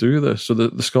try and do this. So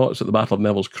the Scots at the Battle of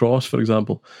Neville's Cross, for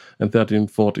example, in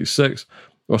 1346,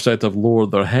 were said to have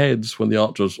lowered their heads when the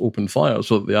archers opened fire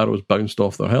so that the arrows bounced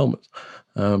off their helmets.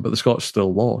 But the Scots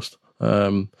still lost.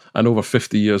 And over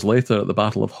 50 years later, at the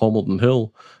Battle of Homildon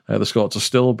Hill, the Scots are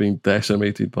still being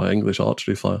decimated by English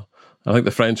archery fire. I think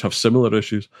the French have similar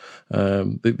issues.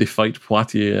 They fight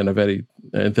Poitiers in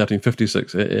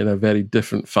 1356 in a very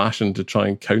different fashion to try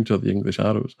and counter the English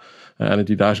arrows. And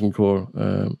indeed Agincourt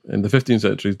in the 15th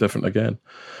century is different again.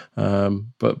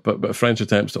 But French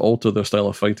attempts to alter their style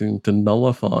of fighting to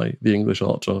nullify the English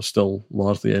archer still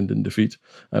largely end in defeat.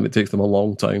 And it takes them a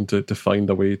long time to find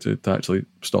a way to actually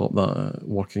stop that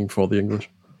working for the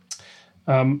English.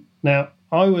 Now,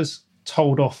 I was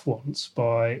told off once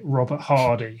by Robert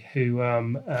Hardy, who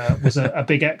was a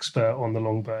big expert on the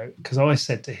longbow, because I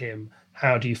said to him,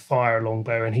 how do you fire a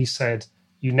longbow? And he said,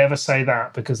 you never say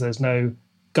that because there's no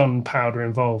gunpowder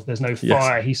involved. There's no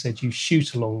fire. Yes. He said, you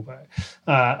shoot a longbow.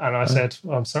 And I said,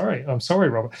 I'm sorry,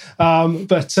 Robert.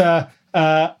 But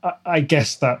I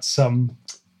guess that's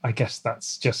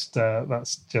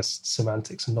just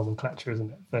semantics and nomenclature,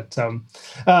 isn't it?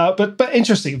 But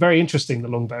interesting, very interesting, the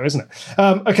longbow, isn't it?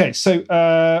 Okay,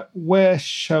 so where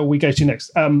shall we go to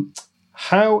next?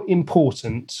 How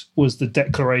important was the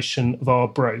Declaration of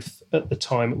Arbroath at the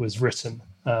time it was written?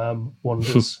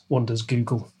 Wonders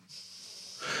Google.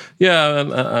 Yeah,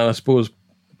 and I suppose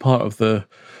part of the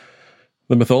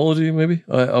mythology, maybe,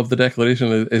 of the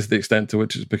Declaration is the extent to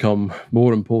which it's become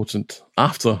more important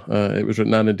after it was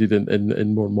written, and indeed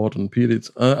in more modern periods.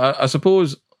 I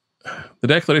suppose the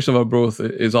Declaration of Arbroath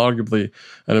is arguably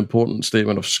an important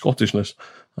statement of Scottishness.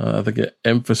 I think it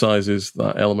emphasises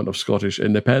that element of Scottish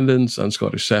independence and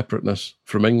Scottish separateness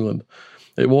from England.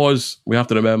 It was, we have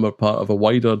to remember, part of a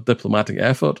wider diplomatic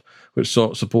effort which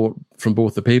sought support from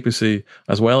both the papacy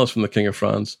as well as from the King of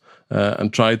France,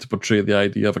 and tried to portray the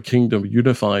idea of a kingdom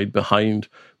unified behind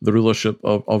the rulership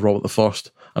of Robert I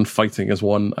and fighting as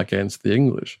one against the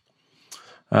English.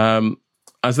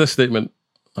 As this statement,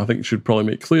 I think, should probably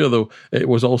make clear, though, it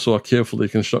was also a carefully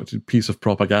constructed piece of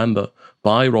propaganda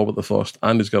by Robert I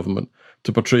and his government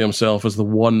to portray himself as the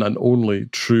one and only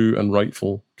true and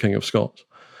rightful King of Scots.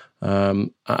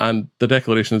 And the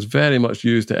Declaration is very much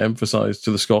used to emphasise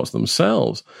to the Scots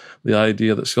themselves the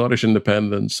idea that Scottish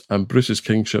independence and Bruce's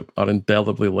kingship are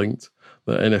indelibly linked,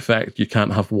 that in effect you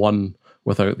can't have one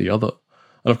without the other.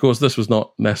 And of course this was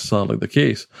not necessarily the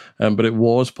case, but it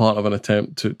was part of an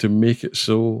attempt to make it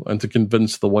so and to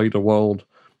convince the wider world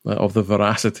of the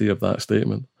veracity of that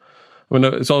statement. I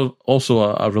mean, it's also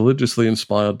a religiously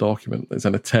inspired document. It's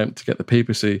an attempt to get the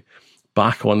papacy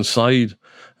back on side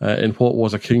in what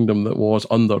was a kingdom that was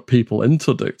under papal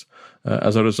interdict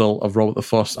as a result of Robert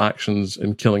I's actions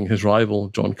in killing his rival,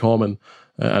 John Comyn,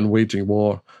 and waging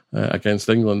war against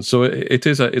England. So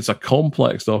it's a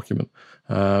complex document.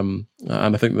 And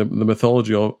I think the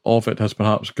mythology of it has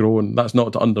perhaps grown. That's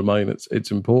not to undermine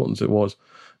its importance. It was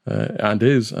and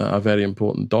is a very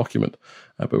important document.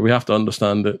 But we have to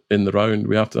understand it in the round.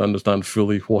 We have to understand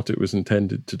fully what it was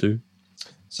intended to do.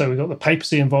 So we've got the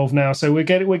papacy involved now. So we're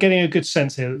getting a good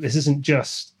sense here that this isn't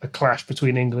just a clash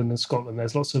between England and Scotland.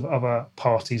 There's lots of other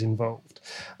parties involved.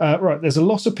 Right, there's a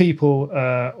lot of people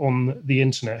on the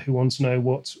internet who want to know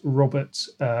what Robert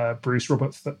I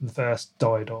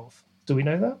died of. Do we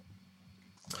know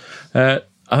that?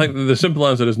 I think the simple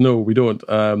answer is no, we don't.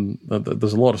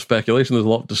 There's a lot of speculation. There's a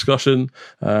lot of discussion.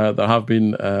 There have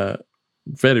been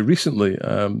very recently,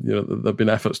 there have been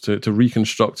efforts to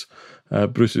reconstruct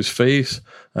Bruce's face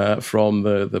from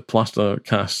the plaster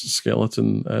cast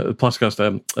skeleton,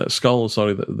 skull,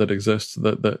 that exists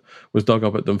that was dug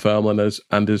up at Dunfermline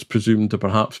and is presumed to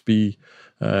perhaps be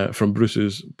from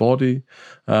Bruce's body.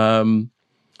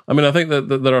 I think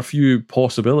that there are a few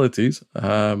possibilities.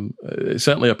 It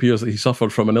certainly appears that he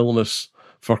suffered from an illness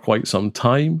for quite some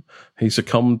time. He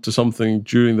succumbed to something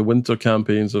during the winter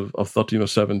campaigns of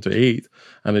 1307 to 8,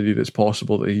 and indeed it's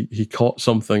possible that he caught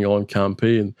something on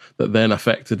campaign that then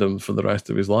affected him for the rest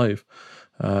of his life.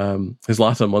 His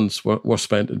latter months were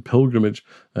spent in pilgrimage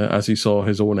as he saw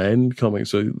his own end coming.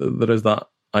 So there is that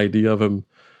idea of him,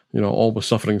 always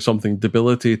suffering something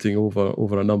debilitating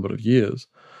over a number of years.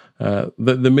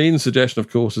 The main suggestion, of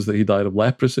course, is that he died of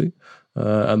leprosy,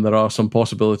 and there are some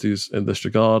possibilities in this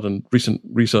regard, and recent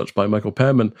research by Michael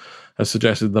Penman has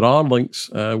suggested there are links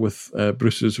with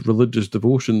Bruce's religious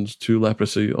devotions to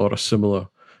leprosy or a similar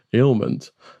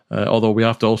ailment, although we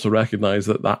have to also recognise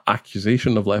that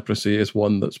accusation of leprosy is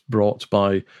one that's brought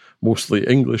by mostly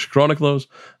English chroniclers,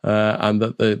 and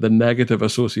that the negative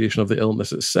association of the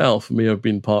illness itself may have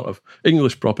been part of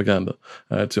English propaganda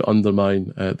to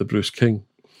undermine the Bruce King.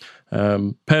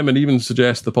 Penman even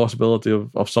suggests the possibility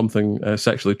of something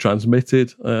sexually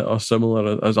transmitted or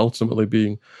similar as ultimately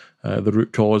being the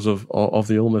root cause of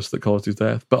the illness that caused his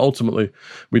death. But ultimately,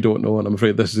 we don't know, and I'm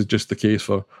afraid this is just the case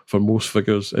for most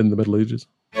figures in the Middle Ages.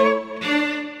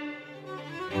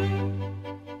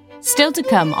 Still to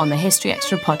come on the History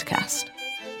Extra podcast.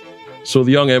 So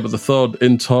the young Edward III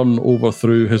in turn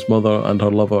overthrew his mother and her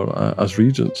lover as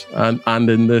regents. And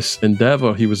in this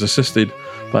endeavour, he was assisted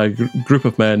by a group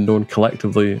of men known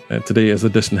collectively today as the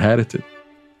Disinherited.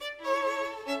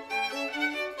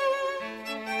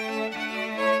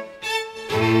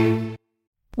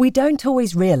 We don't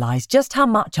always realise just how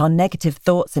much our negative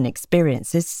thoughts and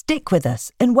experiences stick with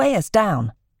us and weigh us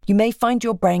down. you may find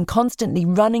your brain constantly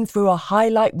running through a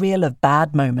highlight reel of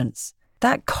bad moments.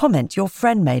 That comment your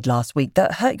friend made last week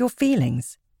that hurt your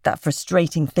feelings. That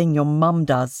frustrating thing your mum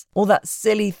does. Or that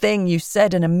silly thing you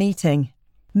said in a meeting.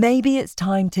 Maybe it's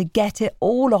time to get it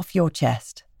all off your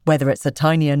chest. Whether it's a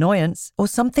tiny annoyance or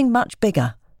something much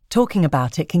bigger, talking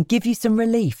about it can give you some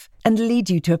relief and lead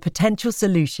you to a potential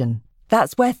solution.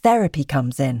 That's where therapy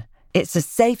comes in. It's a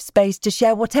safe space to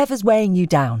share whatever's weighing you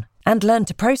down and learn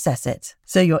to process it,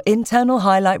 so your internal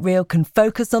highlight reel can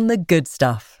focus on the good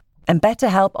stuff. And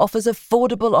BetterHelp offers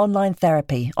affordable online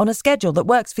therapy on a schedule that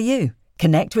works for you.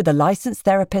 Connect with a licensed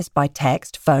therapist by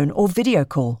text, phone, or video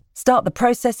call. Start the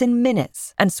process in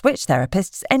minutes and switch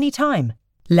therapists anytime.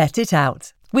 Let it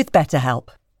out with BetterHelp.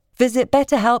 Visit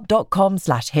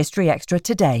betterhelp.com/historyextra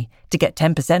today to get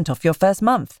 10% off your first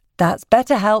month. That's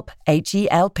BetterHelp,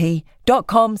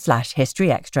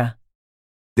 HELP.com/historyextra.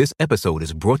 This episode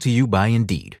is brought to you by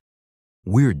Indeed.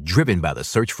 We're driven by the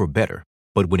search for better,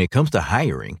 but when it comes to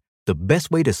hiring, the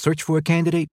best way to search for a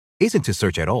candidate isn't to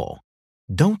search at all.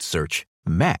 Don't search,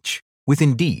 match with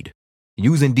Indeed.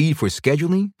 Use Indeed for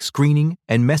scheduling, screening,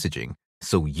 and messaging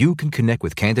so you can connect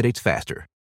with candidates faster.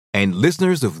 And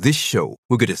listeners of this show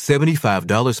will get a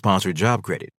 $75 sponsored job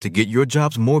credit to get your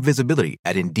jobs more visibility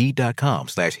at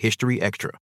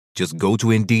Indeed.com/historyextra. Just go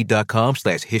to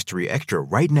Indeed.com/historyextra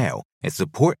right now and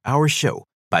support our show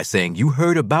by saying you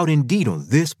heard about Indeed on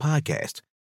this podcast.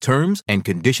 Terms and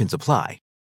conditions apply.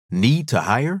 Need to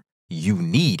hire? You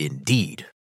need Indeed.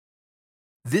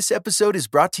 This episode is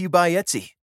brought to you by Etsy.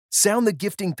 Sound the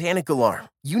gifting panic alarm.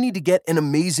 You need to get an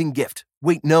amazing gift.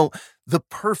 Wait, no, the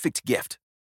perfect gift.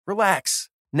 Relax.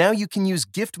 Now you can use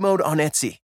gift mode on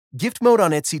Etsy. Gift mode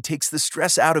on Etsy takes the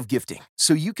stress out of gifting,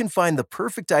 so you can find the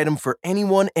perfect item for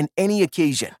anyone and any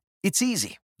occasion. It's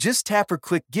easy. Just tap or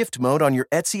click gift mode on your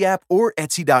Etsy app or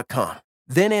Etsy.com.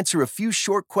 Then answer a few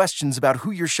short questions about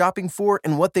who you're shopping for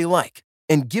and what they like.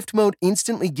 And gift mode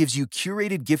instantly gives you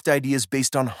curated gift ideas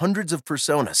based on hundreds of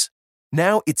personas.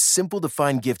 Now it's simple to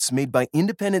find gifts made by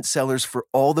independent sellers for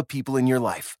all the people in your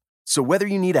life. So whether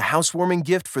you need a housewarming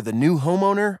gift for the new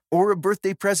homeowner or a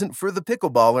birthday present for the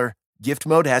pickleballer, Gift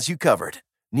Mode has you covered.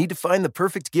 Need to find the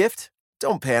perfect gift?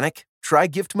 Don't panic. Try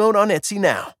Gift Mode on Etsy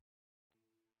now.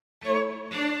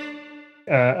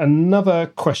 Another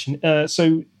question.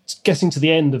 So getting to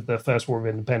the end of the First War of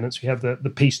Independence, we have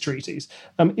the peace treaties.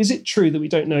 Is it true that we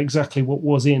don't know exactly what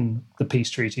was in the peace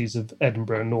treaties of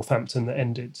Edinburgh and Northampton that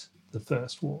ended the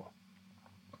First War?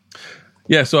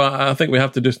 Yeah, so I think we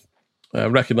have to just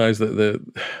recognise that the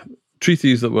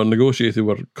treaties that were negotiated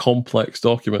were complex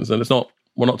documents, and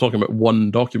we're not talking about one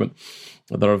document.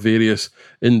 There are various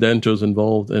indentures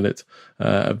involved in it,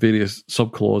 various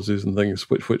subclauses and things,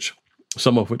 which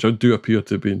some of which do appear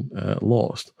to have been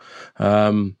lost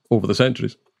over the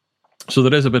centuries. So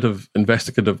there is a bit of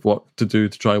investigative work to do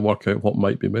to try and work out what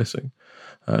might be missing.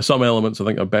 Some elements I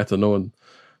think are better known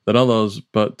than others,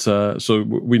 but so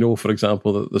we know, for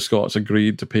example, that the Scots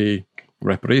agreed to pay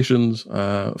reparations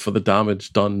for the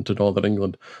damage done to Northern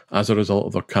England as a result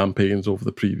of their campaigns over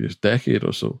the previous decade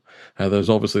or so. There's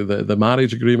obviously the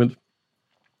marriage agreement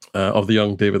of the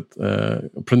young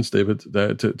Prince David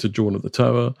to Joan of the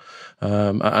Tower,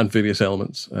 and various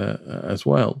elements as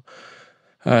well,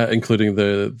 including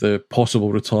the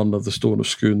possible return of the Stone of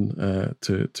Scone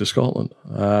to Scotland.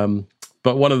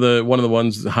 But one of the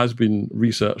ones that has been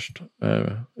researched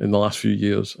in the last few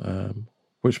years,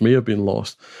 which may have been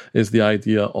lost, is the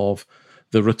idea of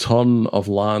the return of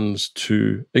lands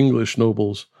to English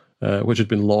nobles, which had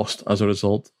been lost as a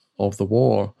result of the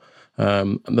war.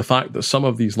 And the fact that some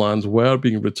of these lands were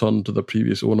being returned to their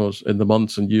previous owners in the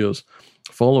months and years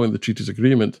following the treaty's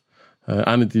agreement,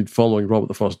 and indeed following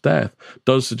Robert I's death,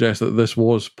 does suggest that this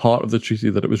was part of the treaty,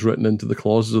 that it was written into the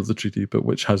clauses of the treaty, but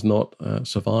which has not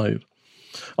survived.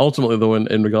 Ultimately, though,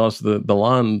 in regards to the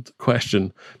land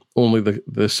question, only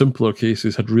the simpler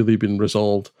cases had really been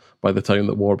resolved by the time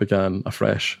that war began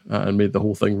afresh and made the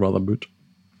whole thing rather moot.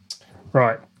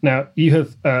 Right. Now, you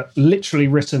have literally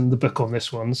written the book on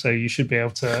this one, so you should be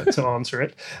able to answer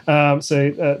it. A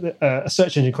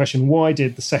search engine question: why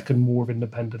did the Second War of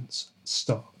Independence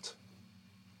start?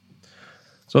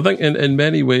 So I think in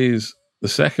many ways, the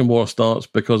Second War starts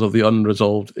because of the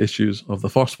unresolved issues of the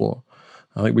First War.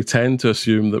 I think we tend to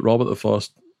assume that Robert I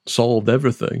solved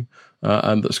everything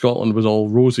and that Scotland was all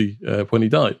rosy when he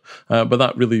died. But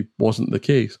that really wasn't the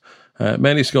case.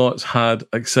 Many Scots had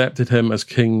accepted him as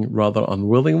king rather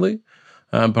unwillingly,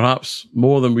 and perhaps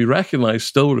more than we recognise,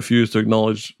 still refused to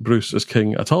acknowledge Bruce as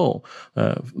king at all.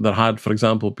 There had, for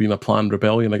example, been a planned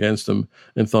rebellion against him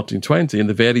in 1320, in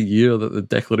the very year that the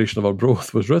Declaration of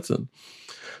Arbroath was written.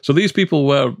 So these people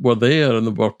were there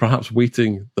and were perhaps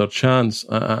waiting their chance,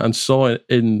 and saw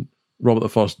in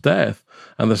Robert I's death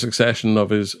and the succession of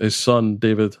his son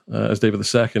David as David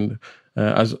II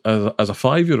as a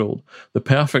 5-year-old, the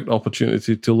perfect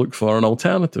opportunity to look for an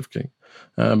alternative king.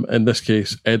 In this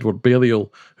case, Edward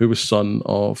Balliol, who was son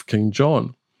of King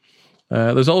John.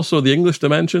 There's also the English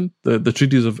dimension. The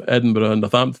treaties of Edinburgh and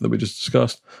Northampton that we just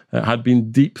discussed had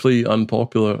been deeply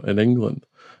unpopular in England.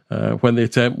 When the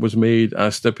attempt was made,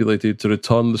 as stipulated, to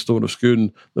return the Stone of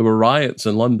Scone, there were riots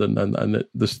in London, and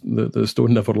the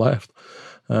stone never left.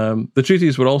 The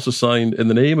treaties were also signed in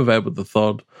the name of Edward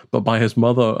III, but by his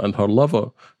mother and her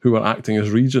lover, who were acting as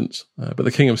regents. But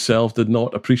the king himself did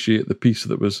not appreciate the peace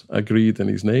that was agreed in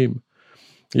his name.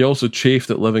 He also chafed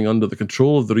at living under the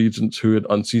control of the regents who had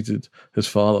unseated his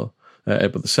father,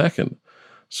 Edward II.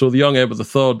 So the young Edward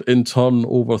III in turn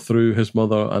overthrew his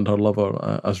mother and her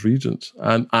lover as regents.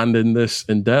 And in this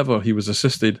endeavour, he was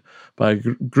assisted by a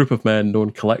group of men known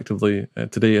collectively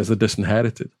today as the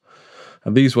Disinherited.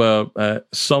 And these were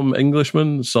some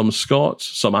Englishmen, some Scots,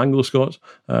 some Anglo-Scots,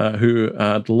 who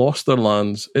had lost their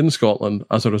lands in Scotland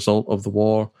as a result of the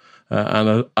war,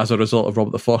 and as a result of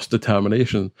Robert I's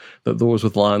determination that those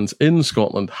with lands in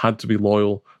Scotland had to be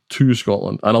loyal to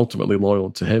Scotland and ultimately loyal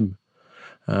to him.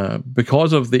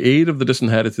 Because of the aid of the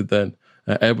Disinherited then,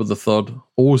 Edward III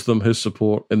owes them his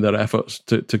support in their efforts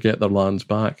to get their lands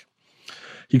back.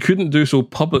 He couldn't do so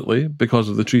publicly because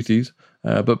of the treaties,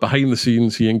 but behind the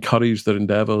scenes he encouraged their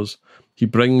endeavours. He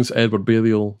brings Edward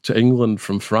Balliol to England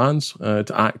from France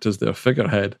to act as their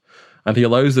figurehead, and he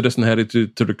allows the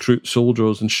Disinherited to recruit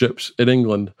soldiers and ships in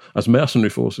England as mercenary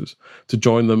forces to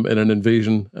join them in an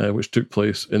invasion which took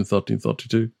place in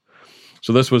 1332.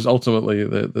 So this was ultimately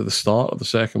the start of the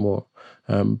Second War.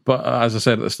 But as I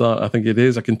said at the start, I think it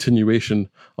is a continuation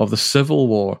of the Civil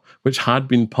War, which had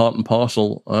been part and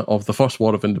parcel of the First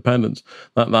War of Independence,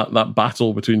 that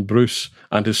battle between Bruce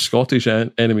and his Scottish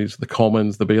enemies, the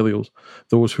Commons, the Balliols,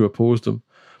 those who opposed him.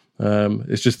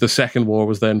 It's just the Second War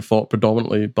was then fought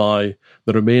predominantly by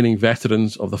the remaining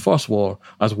veterans of the First War,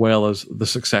 as well as the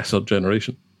successor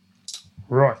generation.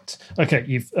 Right. Okay,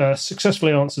 you've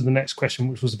successfully answered the next question,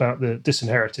 which was about the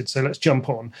Disinherited. So let's jump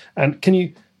on. And can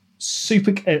you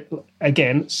super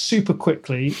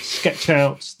quickly sketch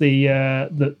out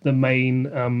the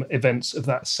main events of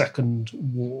that Second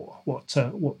War? What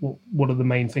are the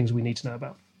main things we need to know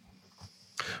about?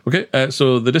 Okay,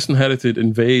 so the Disinherited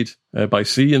invade by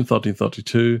sea in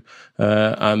 1332,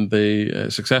 and they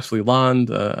successfully land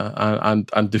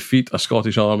and defeat a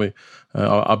Scottish army,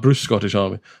 a Bruce Scottish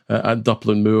army, at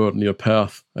Duplin Moor near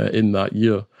Perth in that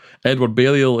year. Edward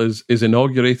Balliol is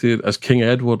inaugurated as King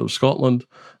Edward of Scotland,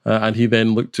 and he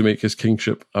then looked to make his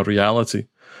kingship a reality.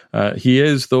 He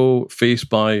is, though, faced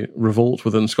by revolt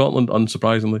within Scotland,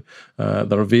 unsurprisingly.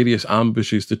 There are various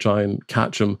ambushes to try and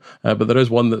catch him, but there is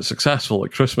one that's successful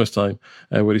at Christmas time,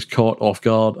 where he's caught off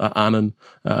guard at Annan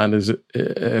and is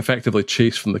effectively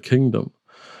chased from the kingdom.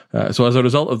 So as a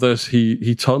result of this,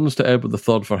 he turns to Edward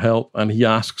III for help, and he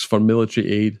asks for military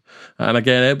aid. And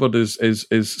again, Edward is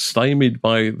stymied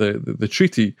by the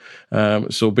treaty.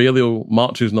 So Balliol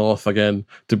marches north again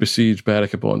to besiege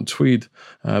Berwick upon Tweed.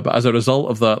 But as a result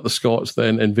of that, the Scots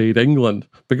then invade England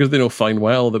because they know fine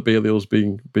well that Balliol's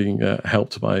being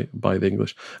helped by the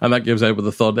English. And that gives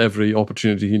Edward III every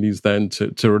opportunity he needs then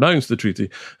to renounce the treaty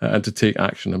and to take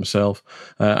action himself.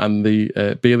 And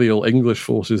the Balliol English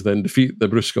forces then defeat the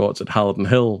Bruce Scots at Halidon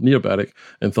Hill near Berwick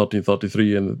in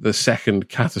 1333, in the second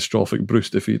catastrophic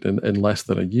Bruce defeat in less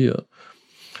than a year.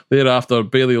 Thereafter,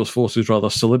 Balliol's forces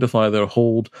rather solidify their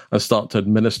hold and start to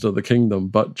administer the kingdom,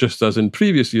 but just as in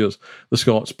previous years, the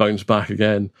Scots bounce back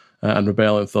again and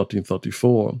rebel in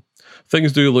 1334.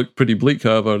 Things do look pretty bleak,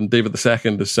 however, and David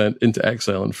II is sent into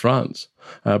exile in France.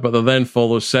 But there then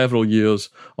follows several years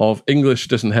of English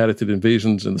Disinherited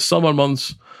invasions in the summer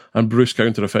months and Bruce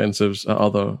counter-offensives at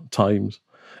other times.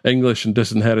 English and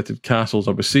Disinherited castles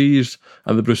are besieged,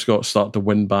 and the Bruce Scots start to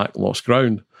win back lost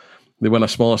ground. They win a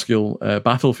smaller-scale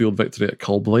battlefield victory at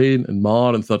Culblain in Mar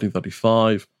in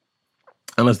 1335.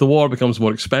 And as the war becomes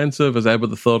more expensive, as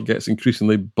Edward III gets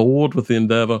increasingly bored with the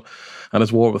endeavour, and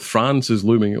as war with France is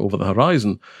looming over the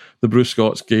horizon, the Bruce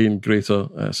Scots gain greater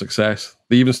success.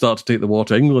 They even start to take the war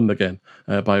to England again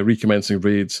by recommencing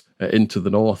raids into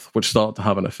the north, which start to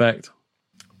have an effect.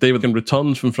 David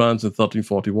returns from France in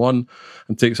 1341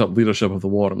 and takes up leadership of the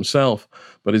war himself,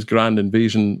 but his grand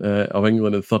invasion of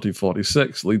England in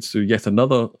 1346 leads to yet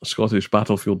another Scottish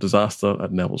battlefield disaster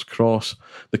at Neville's Cross.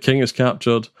 The king is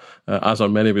captured, as are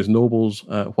many of his nobles,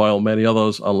 while many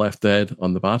others are left dead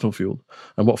on the battlefield.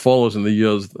 And what follows in the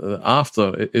years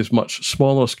after is much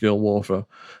smaller scale warfare,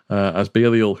 as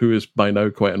Balliol, who is by now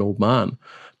quite an old man,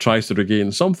 tries to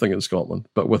regain something in Scotland,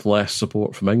 but with less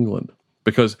support from England.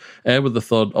 Because Edward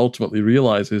III ultimately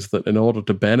realises that in order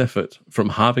to benefit from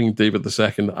having David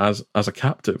II as a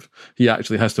captive, he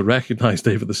actually has to recognise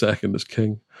David II as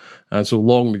king. And so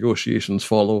long negotiations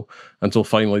follow until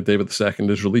finally David II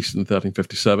is released in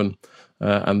 1357,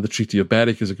 and the Treaty of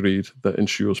Berwick is agreed that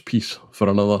ensures peace for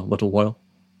another little while.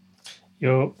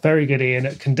 You're very good, Ian,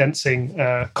 at condensing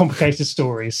complicated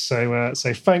stories. So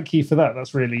thank you for that.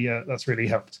 That's really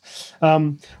helped.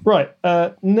 Right.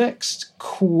 Next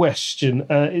question.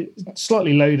 It's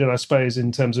slightly loaded, I suppose,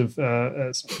 in terms of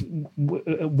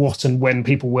what and when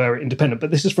people were independent. But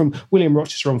this is from William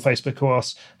Rochester on Facebook, who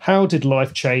asks, "How did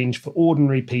life change for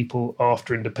ordinary people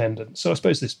after independence?" So I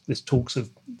suppose this talks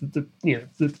of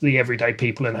the everyday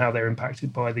people and how they're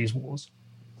impacted by these wars.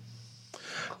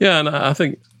 Yeah, and I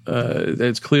think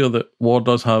it's clear that war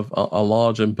does have a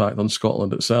large impact on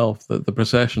Scotland itself, that the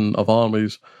procession of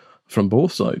armies from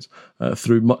both sides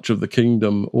through much of the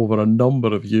kingdom over a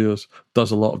number of years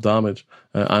does a lot of damage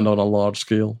and on a large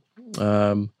scale.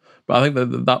 But I think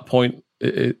that point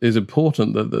is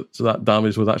important, that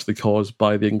damage was actually caused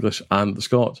by the English and the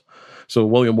Scots. So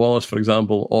William Wallace, for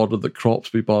example, ordered that crops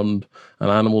be burned and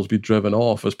animals be driven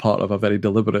off as part of a very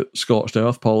deliberate scorched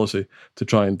earth policy to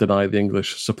try and deny the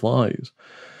English supplies.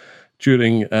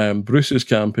 During Bruce's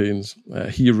campaigns,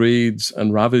 he raids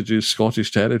and ravages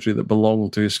Scottish territory that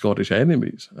belonged to his Scottish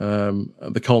enemies.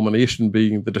 The culmination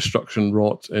being the destruction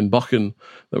wrought in Buchan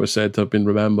that was said to have been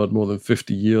remembered more than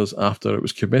 50 years after it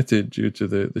was committed due to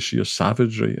the sheer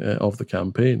savagery of the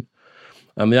campaign.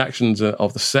 And the actions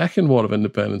of the Second War of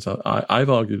Independence, I've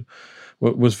argued,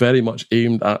 was very much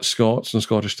aimed at Scots and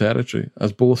Scottish territory,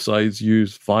 as both sides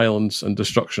used violence and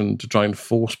destruction to try and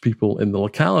force people in the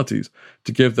localities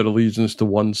to give their allegiance to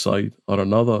one side or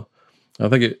another. I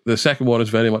think the Second War is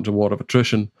very much a war of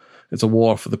attrition. It's a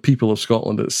war for the people of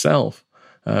Scotland itself,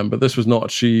 but this was not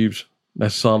achieved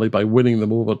necessarily by winning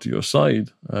them over to your side.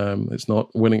 It's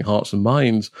not winning hearts and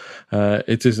minds.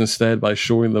 It is instead by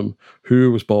showing them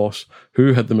who was boss,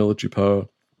 who had the military power,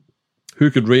 who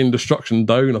could rain destruction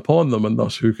down upon them, and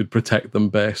thus who could protect them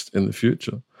best in the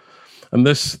future. And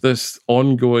this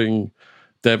ongoing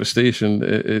devastation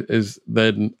is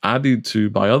then added to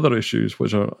by other issues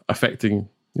which are affecting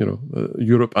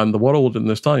Europe and the world in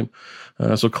this time.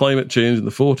 So climate change in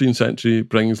the 14th century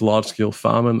brings large-scale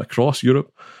famine across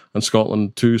Europe, and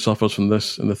Scotland too suffers from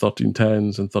this in the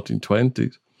 1310s and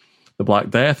 1320s. The Black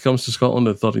Death comes to Scotland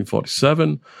in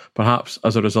 1347, perhaps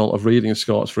as a result of raiding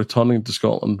Scots returning to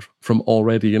Scotland from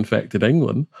already infected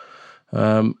England.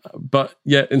 But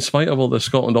yet, in spite of all this,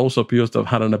 Scotland also appears to have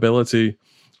had an ability,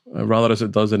 rather as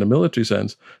it does in a military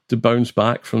sense, to bounce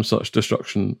back from such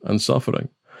destruction and suffering.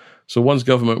 So once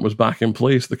government was back in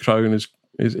place, the Crown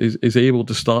is able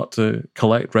to start to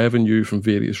collect revenue from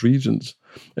various regions.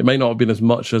 It might not have been as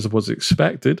much as was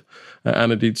expected,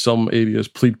 and indeed some areas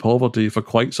plead poverty for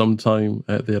quite some time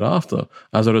thereafter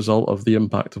as a result of the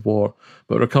impact of war,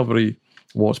 but recovery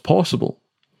was possible.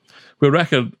 Where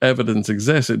record evidence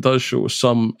exists, it does show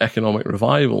some economic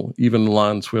revival, even in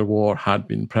lands where war had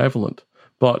been prevalent.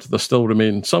 But there still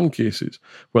remain some cases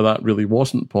where that really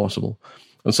wasn't possible,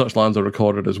 and such lands are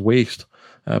recorded as waste,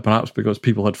 perhaps because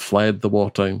people had fled the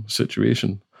wartime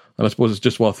situation. And I suppose it's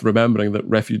just worth remembering that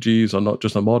refugees are not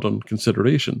just a modern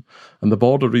consideration, and the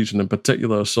border region in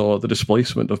particular saw the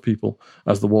displacement of people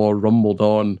as the war rumbled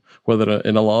on, whether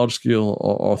in a large scale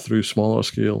or through smaller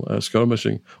scale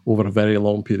skirmishing over a very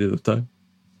long period of time.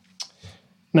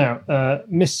 Now,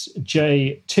 Miss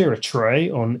J.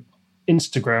 Tiratray on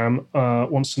Instagram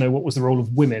wants to know what was the role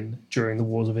of women during the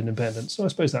Wars of Independence. So I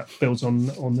suppose that builds on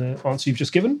the answer you've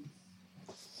just given.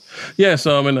 Yeah,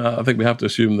 so I mean, I think we have to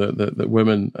assume that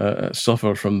women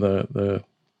suffer from the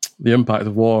impact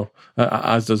of war,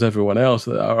 as does everyone else.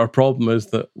 Our problem is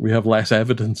that we have less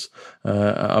evidence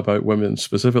about women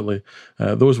specifically.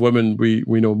 Those women we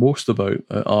know most about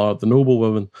are the noble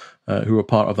women who are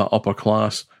part of that upper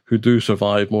class, who do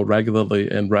survive more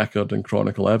regularly in record and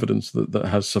chronicle evidence that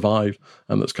has survived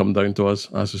and that's come down to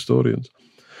us as historians.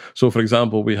 So, for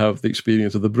example, we have the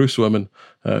experience of the Bruce women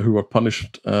who were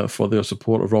punished for their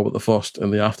support of Robert I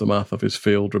in the aftermath of his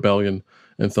failed rebellion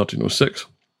in 1306.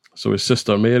 So his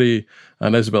sister Mary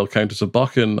and Isabel, Countess of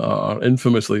Buchan, are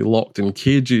infamously locked in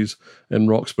cages in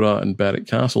Roxburgh and Berwick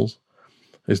castles.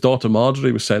 His daughter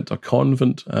Marjorie was sent to a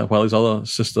convent, while his other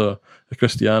sister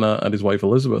Christiana and his wife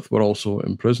Elizabeth were also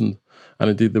imprisoned. And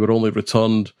indeed, they were only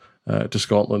returned to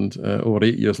Scotland over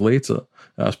 8 years later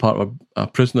as part of a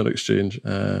prisoner exchange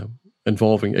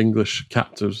involving English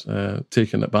captives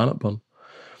taken at Bannockburn.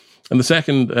 In the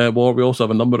Second War, we also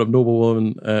have a number of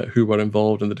noblewomen who were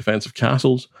involved in the defence of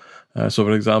castles. So,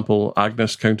 for example,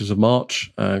 Agnes, Countess of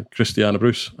March, and Christiana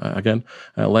Bruce,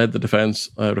 led the defence,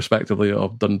 respectively,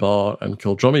 of Dunbar and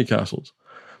Kildrummy castles.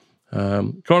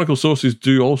 Chronicle sources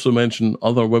do also mention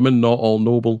other women, not all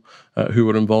noble, who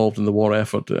were involved in the war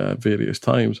effort at various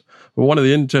times. But one of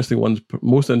the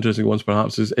most interesting ones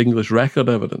perhaps, is English record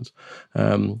evidence,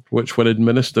 which, when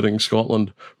administering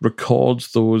Scotland,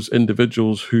 records those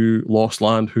individuals who lost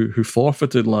land, who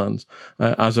forfeited lands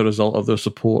as a result of their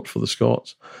support for the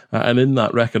Scots. And in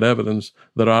that record evidence,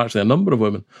 there are actually a number of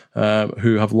women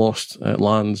who have lost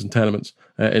lands and tenements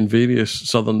in various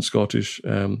southern Scottish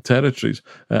territories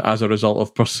as a result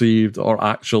of perceived or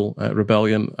actual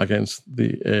rebellion against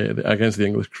the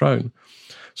English crown.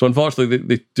 So unfortunately,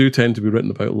 they do tend to be written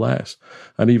about less,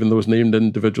 and even those named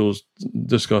individuals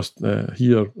discussed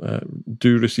here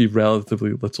do receive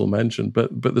relatively little mention.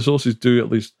 But the sources do at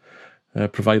least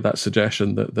provide that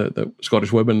suggestion that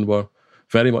Scottish women were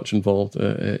very much involved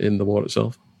in the war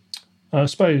itself. I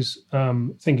suppose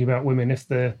thinking about women,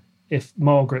 if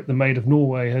Margaret, the Maid of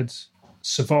Norway, had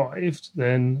survived,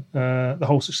 then the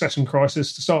whole succession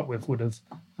crisis to start with would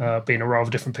have been a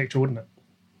rather different picture, wouldn't it?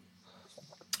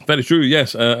 Very true,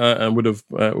 yes, and would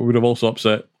have also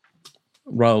upset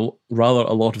rather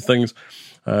a lot of things.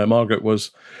 Margaret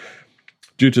was,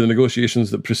 due to the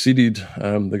negotiations that preceded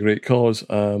the Great Cause,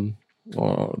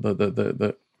 or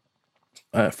the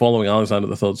following Alexander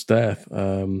III's death,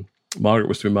 Margaret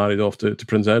was to be married off to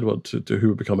Prince Edward, to who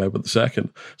would become Edward II.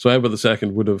 So Edward II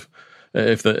would have,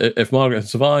 if Margaret had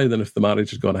survived and if the marriage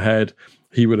had gone ahead,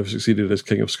 he would have succeeded as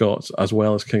King of Scots as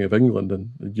well as King of England.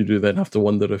 And you do then have to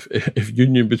wonder if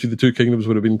union between the two kingdoms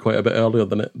would have been quite a bit earlier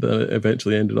than it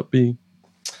eventually ended up being.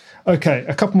 Okay,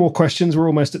 a couple more questions. We're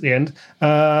almost at the end.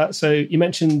 So you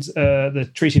mentioned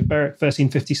the Treaty of Berwick,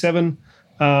 1357.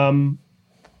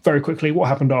 Very quickly, what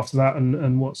happened after that,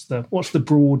 and what's the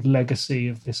broad legacy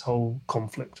of this whole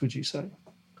conflict, would you say?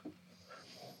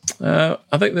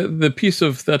 I think that the Peace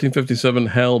of 1357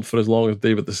 held for as long as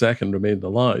David II remained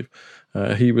alive.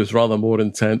 He was rather more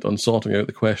intent on sorting out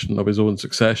the question of his own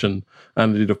succession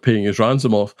and indeed of paying his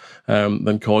ransom off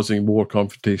than causing more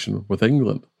confrontation with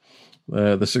England.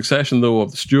 The succession, though,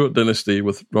 of the Stuart dynasty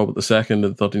with Robert II in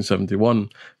 1371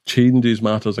 changes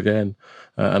matters again,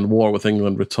 and war with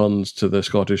England returns to the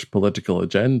Scottish political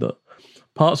agenda.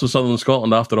 Parts of southern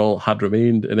Scotland, after all, had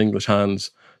remained in English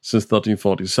hands since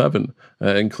 1347,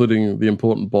 including the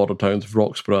important border towns of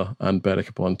Roxburgh and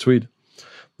Berwick-upon-Tweed.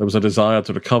 There was a desire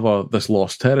to recover this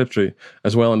lost territory,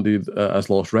 as well indeed as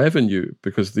lost revenue,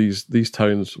 because these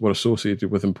towns were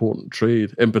associated with important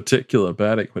trade, in particular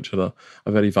Berwick, which had a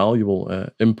very valuable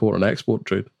import and export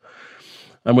trade.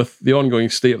 And with the ongoing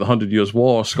state of the 100 Years'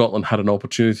 War, Scotland had an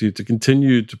opportunity to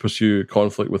continue to pursue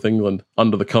conflict with England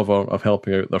under the cover of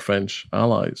helping out their French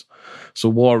allies. So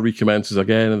war recommences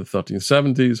again in the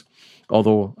 1370s,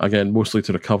 although, again, mostly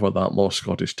to recover that lost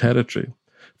Scottish territory.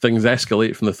 Things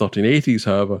escalate from the 1380s,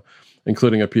 however,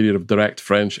 including a period of direct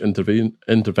French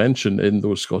intervention in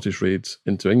those Scottish raids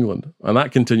into England. And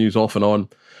that continues off and on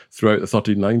throughout the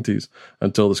 1390s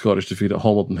until the Scottish defeat at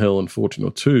Homildon Hill in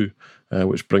 1402,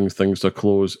 which brings things to a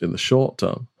close in the short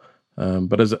term.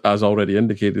 But as already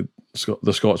indicated,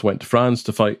 the Scots went to France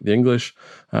to fight the English,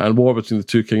 and war between the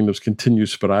two kingdoms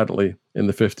continues sporadically in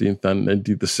the 15th and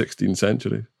indeed the 16th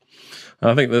century.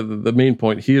 And I think that the main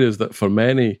point here is that for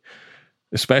many,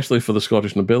 especially for the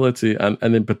Scottish nobility and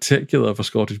in particular for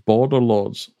Scottish border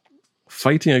lords,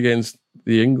 fighting against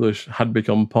the English had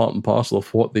become part and parcel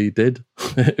of what they did.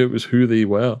 It was who they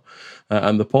were.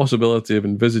 And the possibility of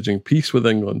envisaging peace with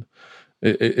England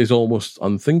is almost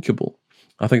unthinkable.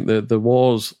 I think that the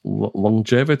war's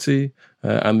longevity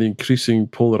and the increasing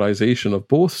polarization of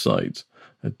both sides,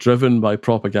 driven by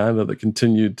propaganda that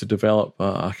continued to develop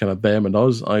a kind of them and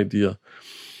us idea,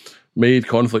 made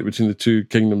conflict between the two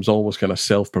kingdoms almost kind of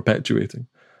self-perpetuating.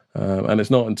 And it's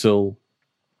not until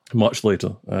much later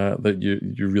that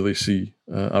you really see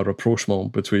a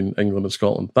rapprochement between England and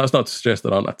Scotland. That's not to suggest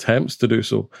there aren't attempts to do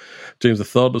so. James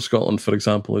III of Scotland, for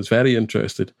example, is very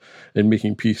interested in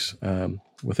making peace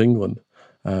with England.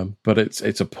 But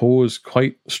it's opposed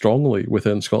quite strongly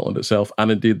within Scotland itself,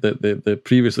 and indeed the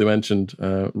previously mentioned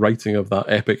writing of that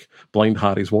epic Blind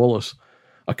Harry's Wallace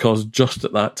occurs just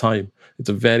at that time. It's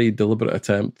a very deliberate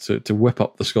attempt to whip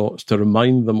up the Scots, to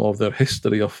remind them of their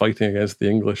history of fighting against the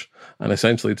English, and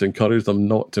essentially to encourage them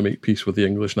not to make peace with the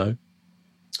English now.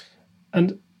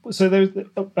 And so there's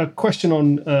a question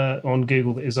on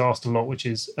Google that is asked a lot, which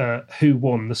is who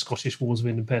won the Scottish Wars of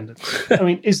Independence? I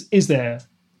mean, is there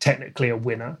technically a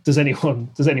winner? Does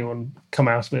anyone come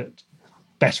out of it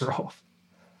better off?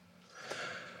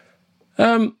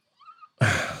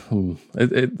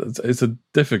 It's a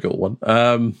difficult one.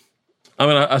 I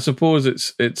mean, I suppose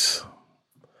it's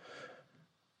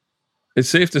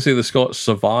safe to say the Scots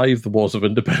survived the Wars of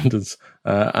Independence,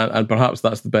 and perhaps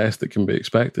that's the best that can be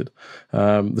expected.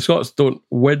 The Scots don't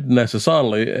win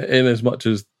necessarily, in as much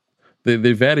as they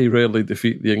very rarely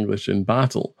defeat the English in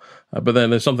battle. But then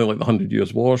there's something like the 100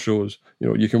 Years' War shows,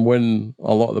 you can win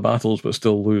a lot of the battles but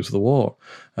still lose the war.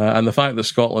 And the fact that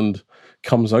Scotland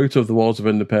comes out of the Wars of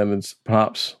Independence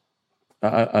perhaps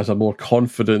as a more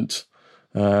confident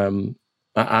and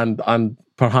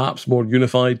perhaps more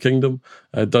unified kingdom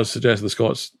does suggest the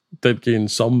Scots did gain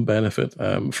some benefit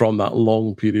from that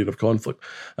long period of conflict.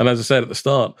 And as I said at the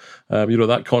start,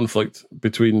 that conflict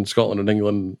between Scotland and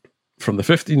England from the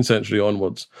 15th century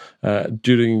onwards,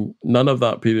 during none of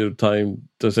that period of time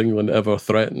does England ever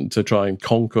threaten to try and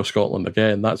conquer Scotland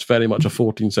again. That's very much a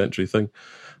 14th century thing.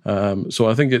 So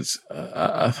I think it's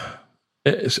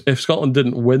if Scotland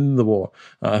didn't win the war,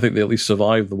 I think they at least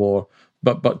survived the war,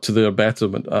 but to their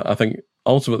betterment. I think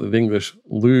ultimately the English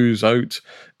lose out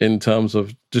in terms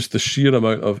of just the sheer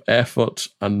amount of effort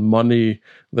and money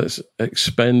that's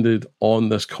expended on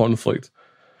this conflict,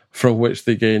 from which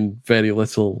they gain very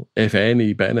little, if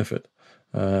any, benefit.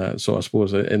 So I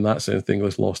suppose in that sense, the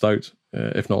English lost out,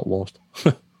 if not lost.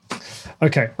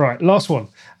 Okay, right. Last one.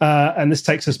 And this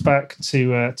takes us back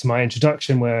to my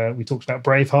introduction, where we talked about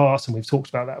Braveheart, and we've talked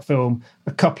about that film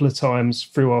a couple of times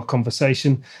through our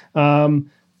conversation.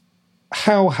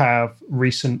 How have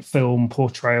recent film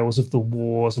portrayals of the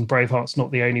wars, and Braveheart's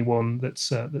not the only one that's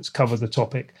covered the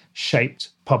topic, shaped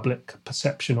public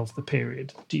perception of the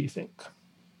period, do you think?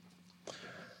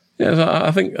 Yes,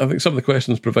 I think some of the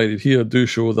questions provided here do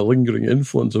show the lingering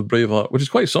influence of Braveheart, which is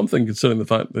quite something considering the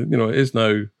fact that, it is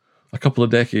now a couple of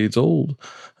decades old.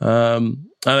 And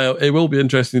it will be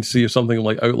interesting to see if something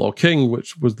like Outlaw King,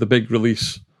 which was the big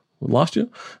release last year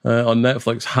on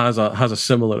Netflix, has a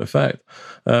similar effect.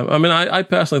 I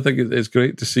personally think it's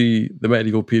great to see the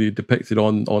medieval period depicted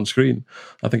on screen.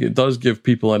 I think it does give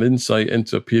people an insight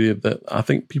into a period that I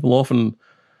think people often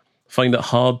find it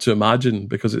hard to imagine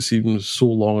because it seems so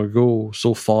long ago,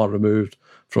 so far removed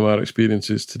from our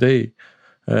experiences today.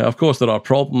 Of course, there are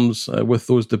problems with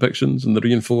those depictions, and the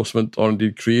reinforcement or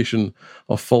indeed creation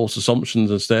of false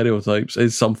assumptions and stereotypes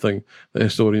is something that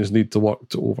historians need to work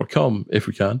to overcome if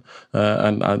we can.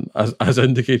 And as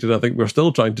indicated, I think we're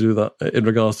still trying to do that in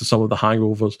regards to some of the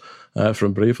hangovers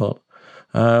from Braveheart.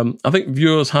 I think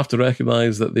viewers have to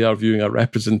recognise that they are viewing a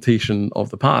representation of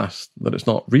the past, that it's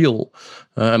not real,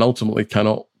 and ultimately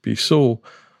cannot be so.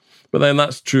 But then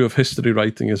that's true of history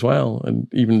writing as well,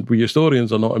 and even we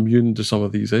historians are not immune to some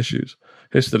of these issues.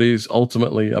 History is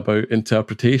ultimately about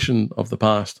interpretation of the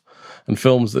past, and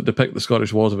films that depict the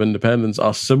Scottish Wars of Independence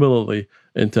are similarly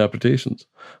interpretations.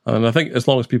 And I think as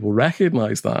long as people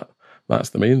recognise that, that's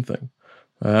the main thing.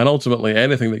 And ultimately,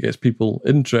 anything that gets people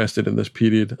interested in this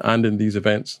period and in these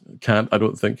events can't, I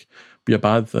don't think, be a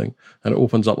bad thing. And it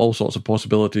opens up all sorts of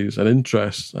possibilities and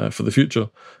interests for the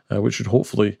future, which should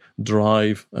hopefully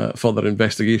drive further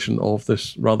investigation of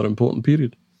this rather important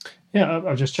period. Yeah,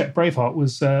 I just checked. Braveheart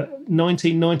was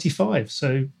 1995,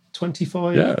 so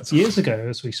 25 years ago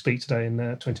as we speak today.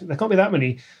 There can't be that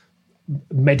many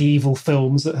medieval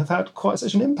films that have had quite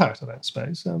such an impact, I don't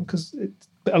suppose, because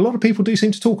a lot of people do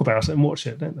seem to talk about it and watch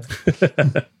it, don't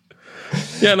they?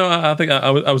 Yeah, no, I think I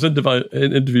was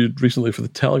interviewed recently for The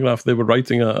Telegraph. They were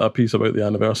writing a piece about the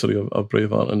anniversary of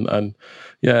Braveheart, and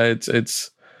yeah, it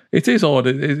is odd.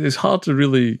 It's hard to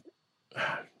really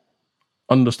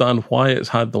understand why it's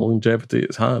had the longevity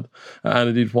it's had, and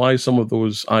indeed why some of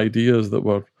those ideas that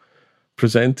were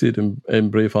presented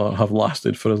in Braveheart have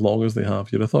lasted for as long as they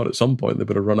have. You'd have thought at some point they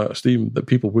would have run out of steam, that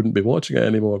people wouldn't be watching it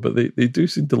anymore, but they do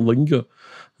seem to linger.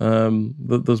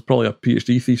 There's probably a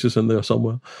PhD thesis in there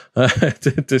somewhere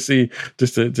to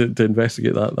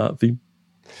investigate that theme.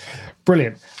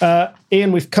 Brilliant.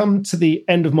 Ian, we've come to the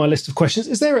end of my list of questions.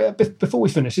 Is there, before we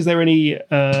finish, is there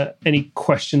any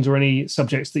questions or any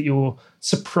subjects that you're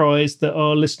surprised that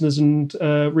our listeners and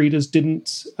readers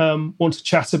didn't want to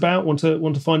chat about, want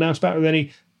to find out about? Are there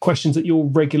any questions that you'll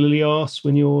regularly ask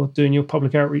when you're doing your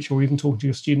public outreach or even talking to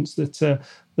your students that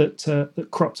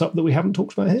cropped up that we haven't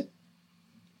talked about here?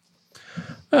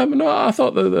 No, I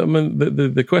thought that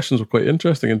the questions were quite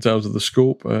interesting in terms of the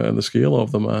scope and the scale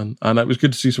of them, and it was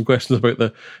good to see some questions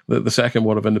about the Second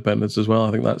War of Independence as well.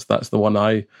 I think that's the one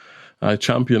I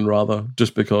champion, rather,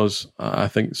 just because I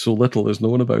think so little is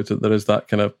known about it. There is that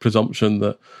kind of presumption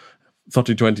that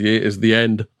 1328 is the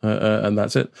end, and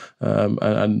that's it,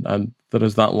 and there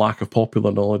is that lack of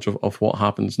popular knowledge of what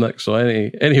happens next. So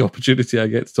any opportunity I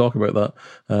get to talk about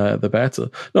that, the better.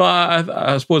 No,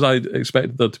 I suppose I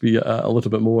expected there to be a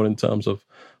little bit more in terms of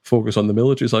focus on the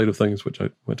military side of things, which I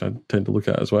tend to look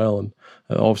at as well. And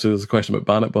obviously there's a question about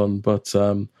Bannockburn, but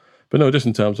no, just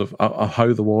in terms of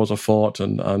how the wars are fought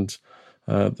and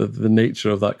the nature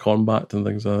of that combat and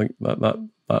things, I think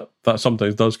that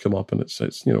sometimes does come up, and it's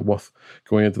worth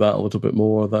going into that a little bit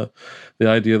more. The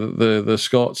idea that the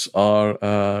Scots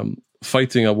are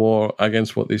fighting a war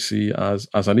against what they see as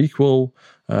an equal,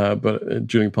 but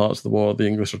during parts of the war, the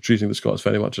English are treating the Scots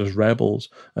very much as rebels,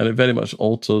 and it very much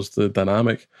alters the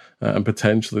dynamic and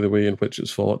potentially the way in which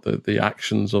it's fought, the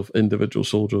actions of individual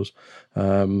soldiers,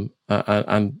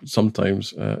 and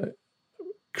sometimes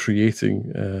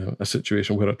creating a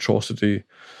situation where atrocity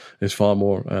is far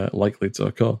more likely to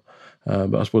occur.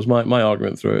 But I suppose my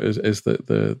argument through it is that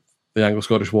the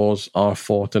Anglo-Scottish wars are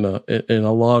fought in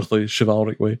a largely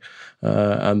chivalric way,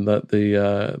 and that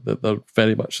they're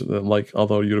very much like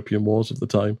other European wars of the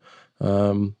time,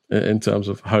 in terms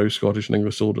of how Scottish and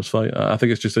English soldiers fight. I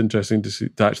think it's just interesting to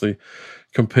actually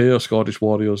compare Scottish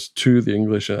warriors to the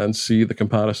English and see the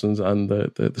comparisons and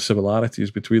the similarities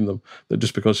between them. That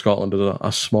just because Scotland is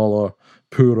a smaller,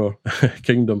 poorer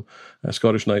kingdom,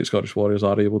 Scottish knights, Scottish warriors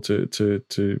are able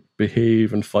to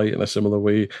behave and fight in a similar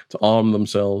way, to arm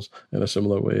themselves in a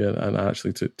similar way, and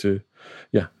actually to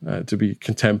be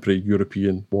contemporary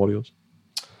European warriors.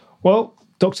 Well,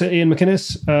 Dr. Ian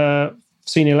McInnes,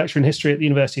 Senior Lecturer in History at the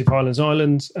University of Highlands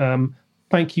Islands,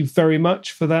 thank you very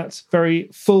much for that very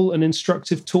full and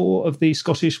instructive tour of the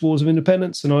Scottish Wars of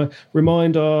Independence. And I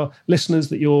remind our listeners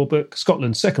that your book,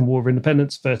 Scotland's Second War of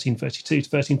Independence, 1332 to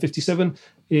 1357,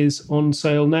 is on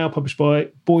sale now, published by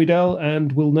Boydell,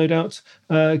 and will no doubt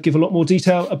give a lot more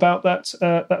detail about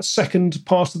that second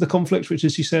part of the conflict, which,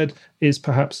 as you said, is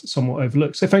perhaps somewhat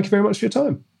overlooked. So thank you very much for your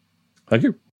time. Thank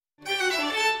you.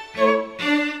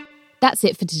 That's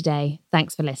it for today.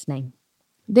 Thanks for listening.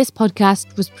 This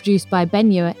podcast was produced by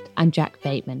Ben Hewitt and Jack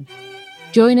Bateman.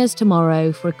 Join us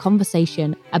tomorrow for a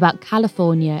conversation about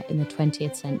California in the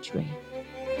 20th century.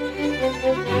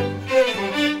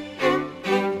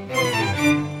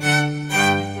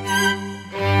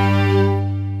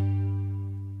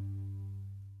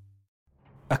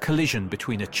 A collision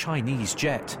between a Chinese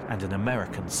jet and an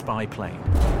American spy plane.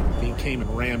 He came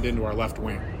and rammed into our left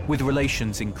wing. With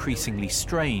relations increasingly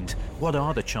strained, what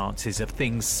are the chances of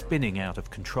things spinning out of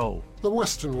control? The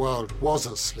Western world was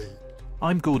asleep.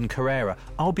 I'm Gordon Carrera.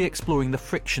 I'll be exploring the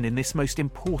friction in this most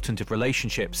important of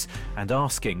relationships and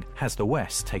asking, has the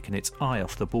West taken its eye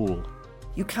off the ball?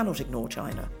 You cannot ignore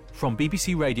China. From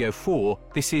BBC Radio 4,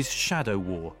 this is Shadow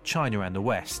War, China and the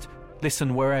West.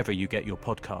 Listen wherever you get your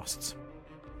podcasts.